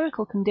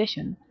hysterical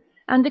condition,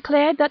 and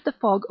declared that the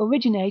fog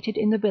originated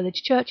in the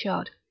village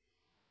churchyard.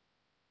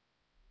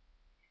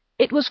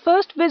 It was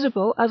first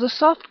visible as a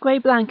soft grey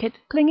blanket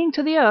clinging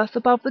to the earth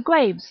above the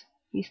graves,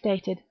 he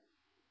stated.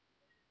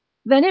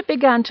 Then it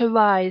began to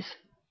rise,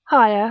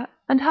 higher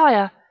and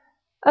higher.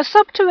 A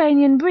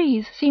subterranean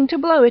breeze seemed to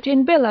blow it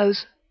in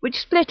billows, which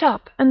split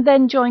up and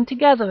then joined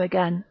together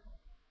again.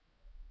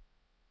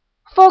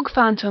 Fog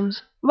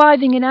phantoms,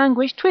 writhing in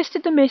anguish,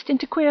 twisted the mist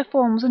into queer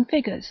forms and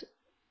figures.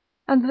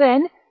 And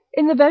then,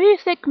 in the very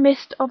thick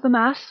mist of the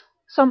mass,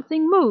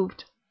 something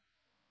moved.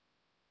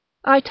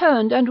 I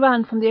turned and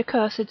ran from the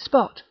accursed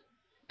spot.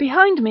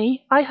 Behind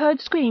me, I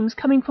heard screams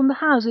coming from the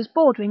houses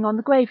bordering on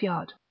the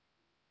graveyard.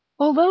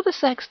 Although the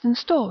sexton's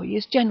story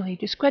is generally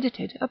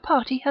discredited, a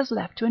party has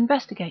left to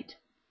investigate.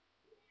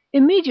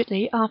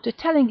 Immediately after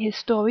telling his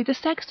story, the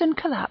sexton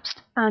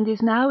collapsed and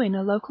is now in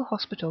a local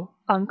hospital,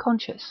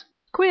 unconscious.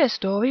 Queer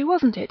story,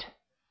 wasn't it?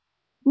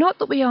 Not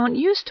that we aren't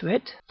used to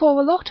it, for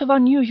a lot of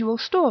unusual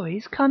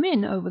stories come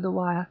in over the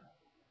wire.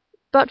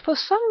 But for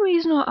some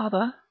reason or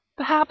other,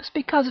 perhaps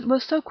because it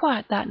was so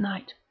quiet that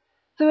night,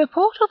 the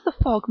report of the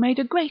fog made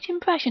a great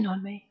impression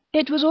on me.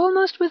 It was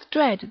almost with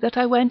dread that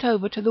I went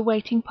over to the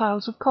waiting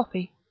piles of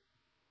copy.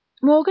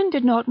 Morgan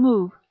did not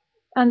move,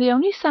 and the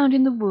only sound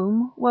in the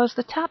room was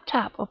the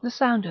tap-tap of the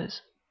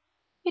sounders.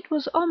 It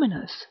was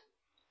ominous,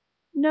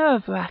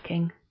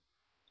 nerve-wracking.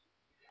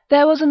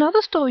 There was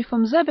another story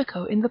from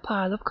Zebico in the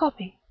pile of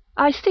copy.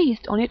 I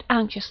seized on it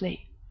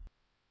anxiously.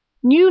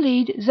 New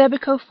lead,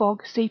 Zebico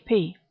Fog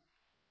CP.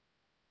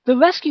 The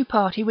rescue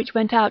party which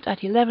went out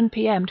at 11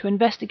 p.m. to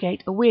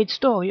investigate a weird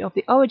story of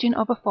the origin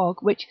of a fog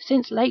which,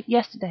 since late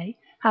yesterday,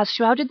 has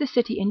shrouded the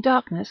city in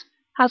darkness,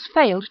 has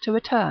failed to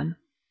return.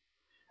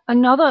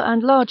 Another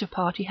and larger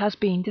party has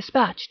been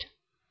dispatched.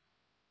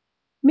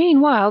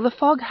 Meanwhile, the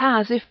fog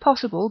has, if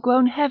possible,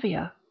 grown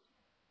heavier.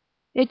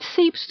 It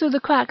seeps through the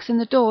cracks in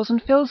the doors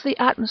and fills the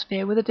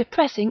atmosphere with a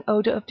depressing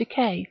odour of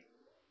decay.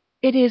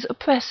 It is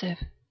oppressive,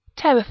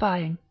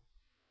 terrifying,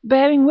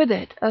 bearing with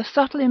it a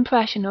subtle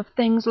impression of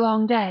things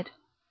long dead.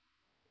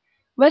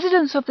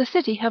 Residents of the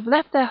city have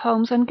left their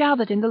homes and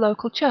gathered in the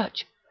local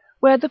church,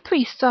 where the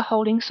priests are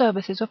holding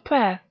services of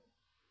prayer.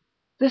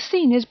 The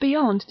scene is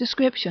beyond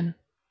description.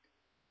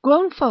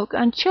 Grown folk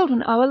and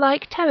children are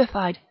alike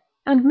terrified,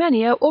 and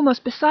many are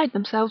almost beside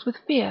themselves with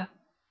fear.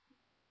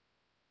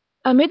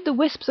 Amid the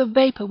wisps of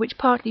vapour which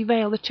partly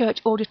veil the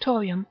church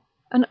auditorium,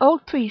 an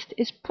old priest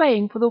is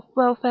praying for the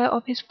welfare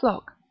of his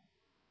flock.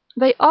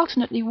 They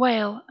alternately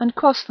wail and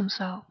cross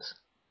themselves.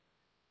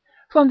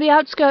 From the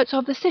outskirts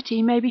of the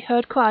city may be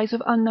heard cries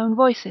of unknown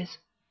voices.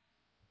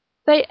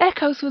 They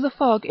echo through the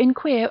fog in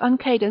queer,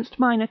 uncadenced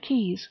minor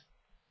keys.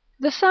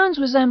 The sounds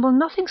resemble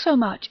nothing so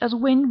much as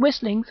wind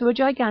whistling through a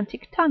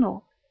gigantic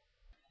tunnel.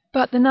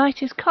 But the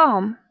night is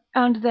calm,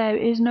 and there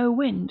is no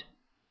wind.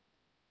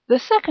 The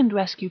second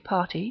rescue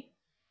party...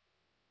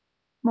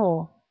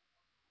 More.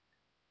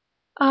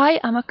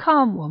 I am a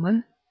calm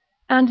woman,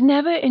 and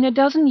never in a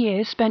dozen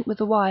years spent with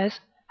the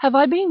wires have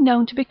I been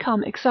known to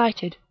become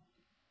excited.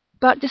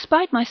 But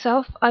despite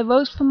myself, I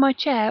rose from my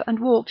chair and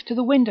walked to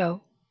the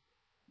window.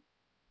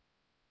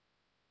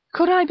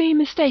 Could I be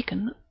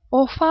mistaken,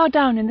 or far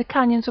down in the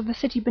canyons of the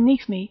city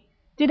beneath me,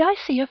 did I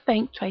see a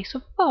faint trace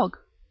of fog?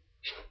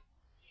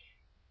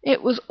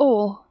 It was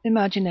all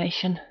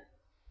imagination.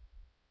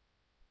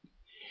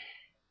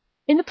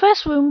 In the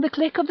press room, the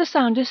click of the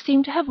sounders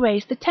seemed to have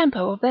raised the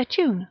tempo of their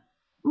tune.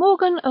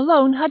 Morgan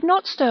alone had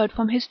not stirred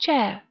from his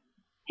chair.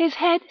 His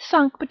head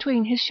sunk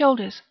between his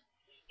shoulders.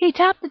 He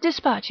tapped the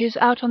dispatches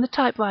out on the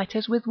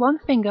typewriters with one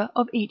finger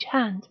of each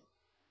hand.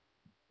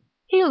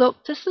 He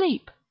looked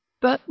asleep.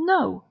 But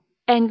no.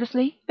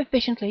 Endlessly,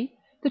 efficiently,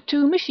 the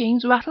two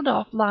machines rattled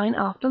off line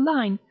after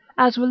line,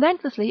 as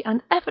relentlessly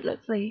and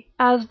effortlessly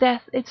as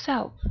death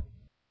itself.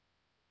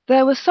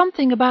 There was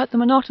something about the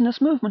monotonous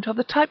movement of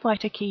the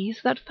typewriter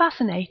keys that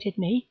fascinated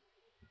me.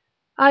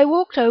 I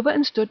walked over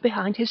and stood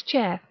behind his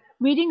chair,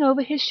 reading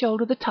over his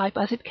shoulder the type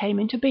as it came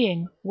into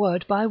being,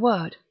 word by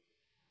word.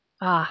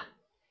 Ah,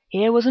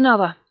 here was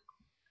another.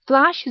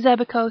 Flash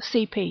Zebico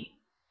CP.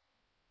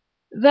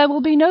 There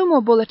will be no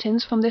more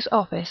bulletins from this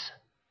office.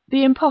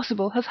 The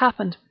impossible has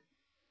happened.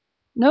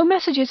 No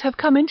messages have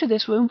come into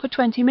this room for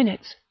 20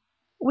 minutes.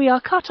 We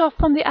are cut off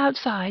from the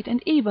outside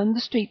and even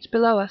the streets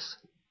below us.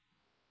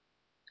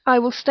 I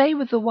will stay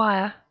with the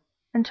wire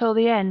until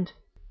the end.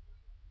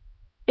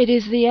 It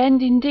is the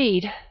end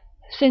indeed.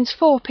 Since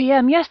 4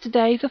 p.m.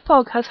 yesterday, the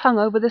fog has hung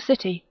over the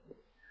city.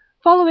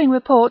 Following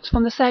reports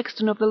from the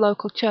sexton of the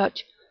local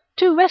church,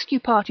 2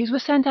 rescue parties were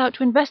sent out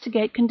to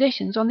investigate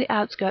conditions on the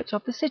outskirts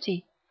of the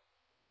city.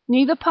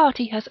 Neither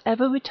party has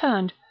ever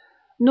returned,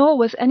 nor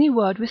was any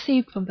word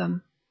received from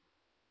them.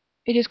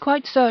 It is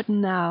quite certain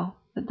now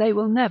that they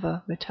will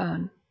never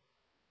return.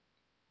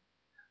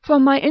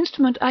 From my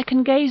instrument I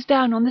can gaze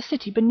down on the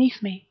city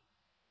beneath me.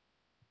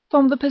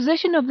 From the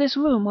position of this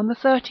room on the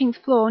 13th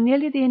floor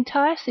nearly the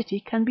entire city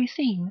can be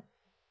seen.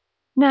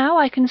 Now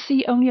I can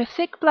see only a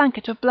thick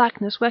blanket of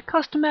blackness where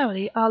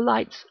customarily are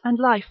lights and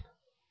life.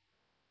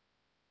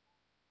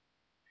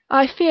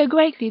 I fear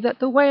greatly that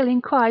the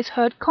wailing cries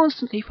heard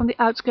constantly from the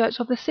outskirts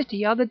of the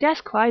city are the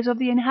death cries of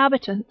the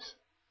inhabitants.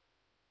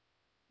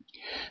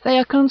 They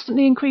are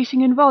constantly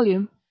increasing in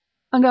volume,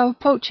 and are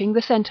approaching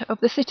the centre of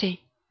the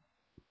city.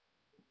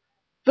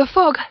 The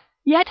fog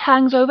yet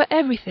hangs over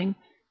everything.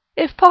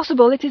 If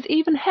possible, it is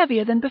even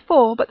heavier than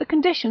before, but the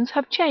conditions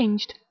have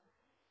changed.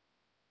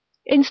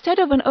 Instead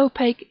of an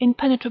opaque,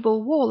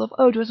 impenetrable wall of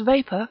odorous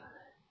vapour,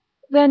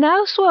 there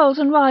now swirls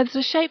and writhes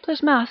a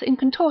shapeless mass in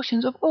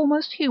contortions of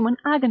almost human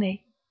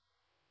agony.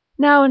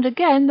 Now and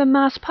again the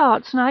mass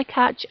parts, and I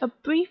catch a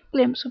brief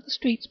glimpse of the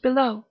streets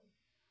below.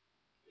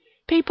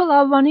 People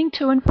are running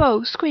to and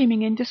fro,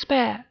 screaming in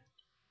despair.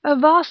 A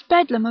vast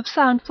bedlam of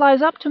sound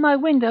flies up to my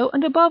window,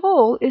 and above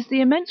all is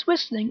the immense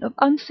whistling of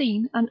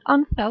unseen and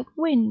unfelt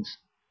winds.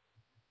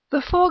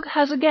 The fog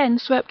has again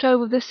swept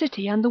over the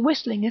city, and the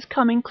whistling is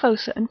coming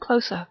closer and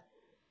closer.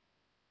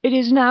 It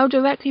is now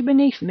directly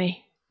beneath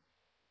me.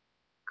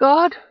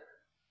 God!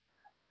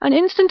 An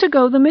instant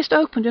ago the mist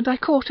opened and I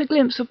caught a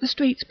glimpse of the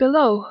streets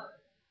below.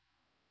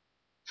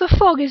 The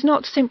fog is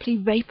not simply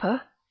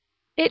vapour.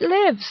 It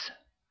lives.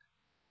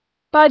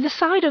 By the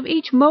side of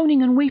each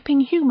moaning and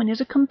weeping human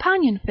is a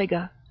companion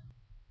figure.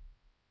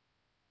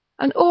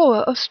 An aura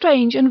of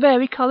strange and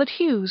vari-coloured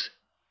hues.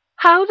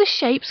 How the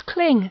shapes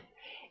cling,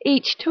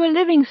 each to a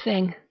living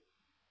thing.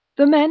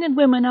 The men and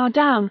women are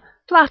down,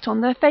 flat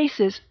on their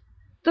faces.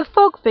 The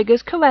fog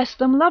figures caress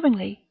them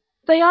lovingly.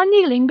 They are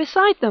kneeling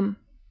beside them.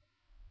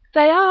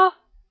 They are...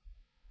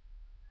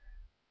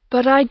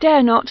 But I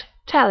dare not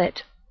tell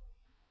it.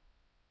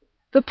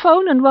 The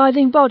prone and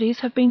writhing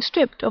bodies have been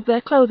stripped of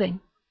their clothing.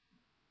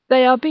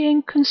 They are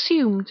being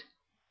consumed,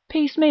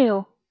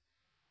 piecemeal.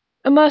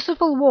 A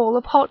merciful wall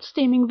of hot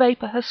steaming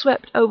vapour has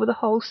swept over the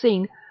whole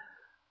scene.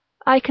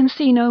 I can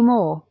see no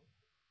more.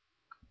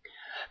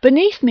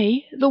 Beneath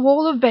me, the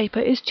wall of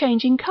vapour is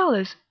changing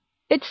colours.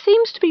 It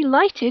seems to be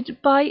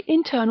lighted by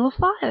internal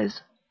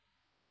fires.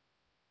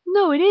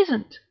 No, it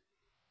isn't.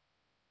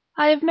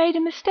 I have made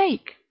a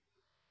mistake.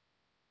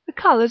 The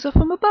colours are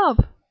from above,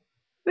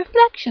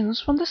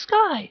 reflections from the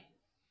sky.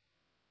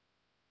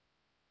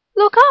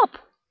 Look up!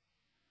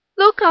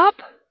 Look up!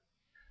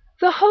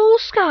 The whole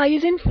sky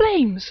is in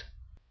flames.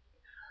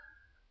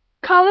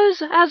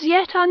 Colours as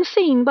yet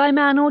unseen by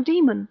man or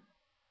demon.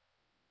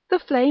 The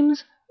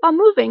flames are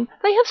moving.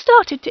 They have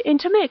started to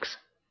intermix.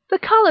 The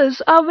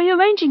colours are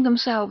rearranging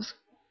themselves.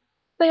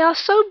 They are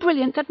so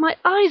brilliant that my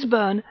eyes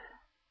burn,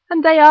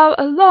 and they are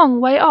a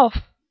long way off.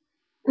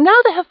 Now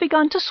they have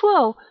begun to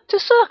swirl, to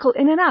circle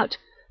in and out,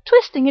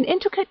 twisting in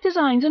intricate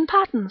designs and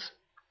patterns.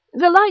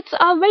 The lights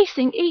are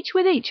racing each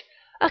with each,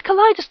 a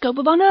kaleidoscope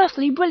of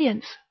unearthly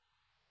brilliance.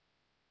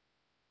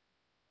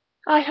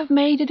 I have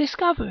made a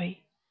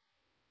discovery.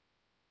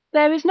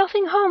 There is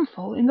nothing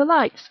harmful in the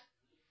lights.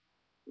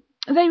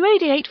 They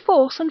radiate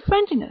force and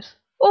friendliness,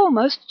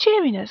 almost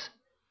cheeriness,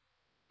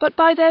 but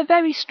by their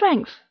very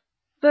strength,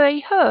 they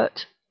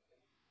hurt.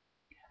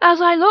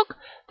 As I look,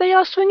 they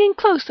are swinging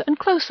closer and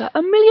closer,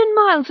 1,000,000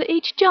 miles at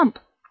each jump,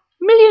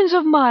 millions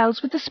of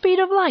miles with the speed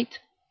of light.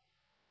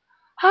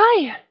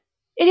 Aye,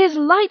 it is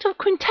light of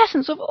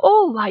quintessence of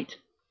all light.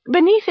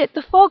 Beneath it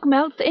the fog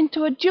melts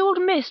into a jewelled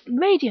mist,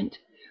 radiant,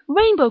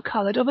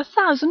 rainbow-coloured of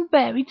 1,000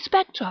 varied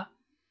spectra.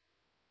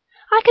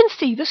 I can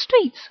see the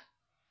streets.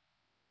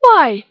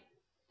 Why,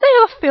 they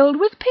are filled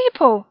with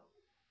people.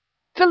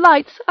 The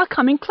lights are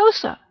coming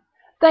closer.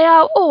 They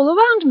are all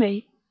around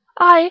me.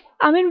 I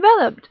am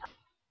enveloped.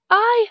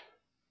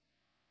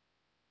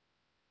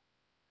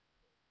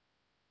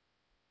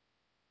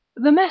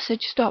 The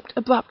message stopped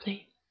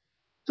abruptly.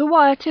 The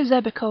wire to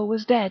Zebico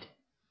was dead.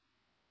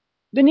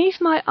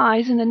 Beneath my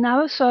eyes, in the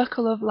narrow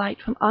circle of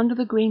light from under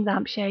the green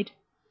lampshade,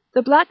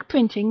 the black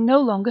printing no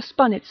longer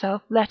spun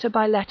itself letter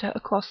by letter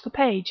across the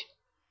page.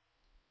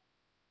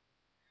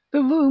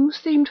 The room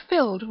seemed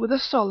filled with a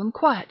solemn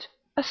quiet,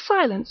 a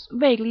silence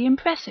vaguely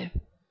impressive,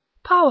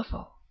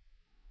 powerful.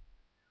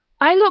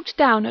 I looked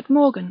down at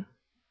Morgan.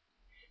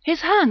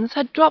 His hands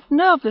had dropped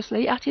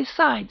nervelessly at his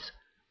sides,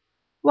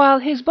 while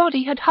his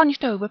body had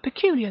hunched over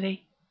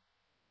peculiarly.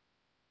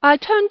 I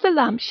turned the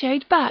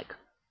lampshade back,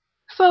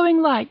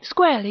 throwing light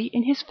squarely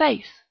in his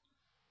face.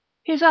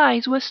 His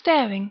eyes were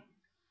staring,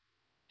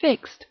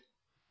 fixed.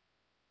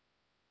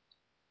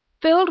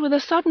 Filled with a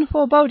sudden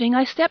foreboding,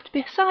 I stepped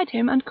beside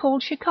him and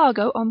called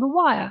Chicago on the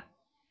wire.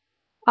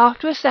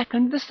 After a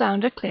second the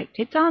sounder clicked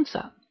its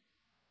answer.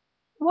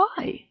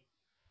 Why?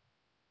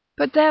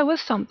 But there was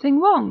something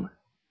wrong.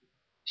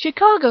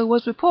 Chicago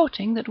was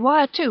reporting that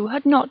wire 2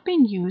 had not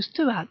been used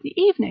throughout the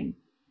evening.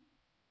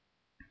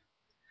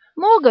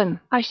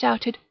 "Morgan!" I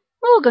shouted.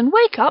 "Morgan,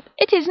 wake up!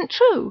 It isn't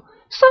true!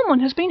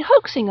 Someone has been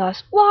hoaxing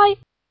us! Why—"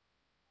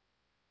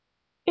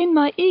 In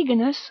my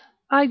eagerness,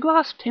 I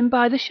grasped him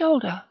by the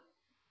shoulder.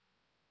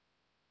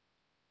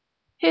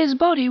 His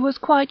body was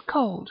quite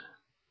cold.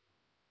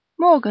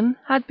 Morgan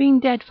had been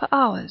dead for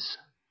hours.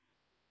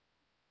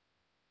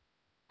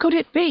 Could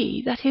it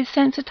be that his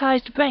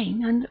sensitized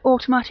brain and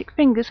automatic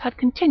fingers had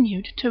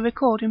continued to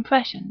record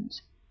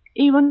impressions,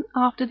 even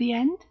after the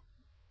end?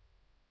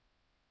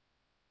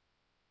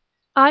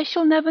 I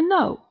shall never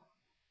know,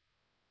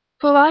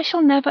 for I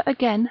shall never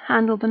again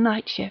handle the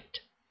night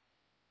shift.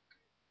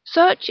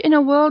 Search in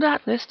a world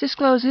atlas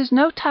discloses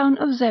no town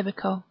of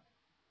Xebico.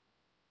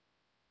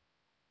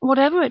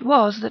 Whatever it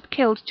was that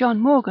killed John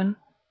Morgan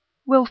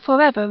will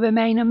forever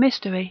remain a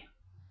mystery.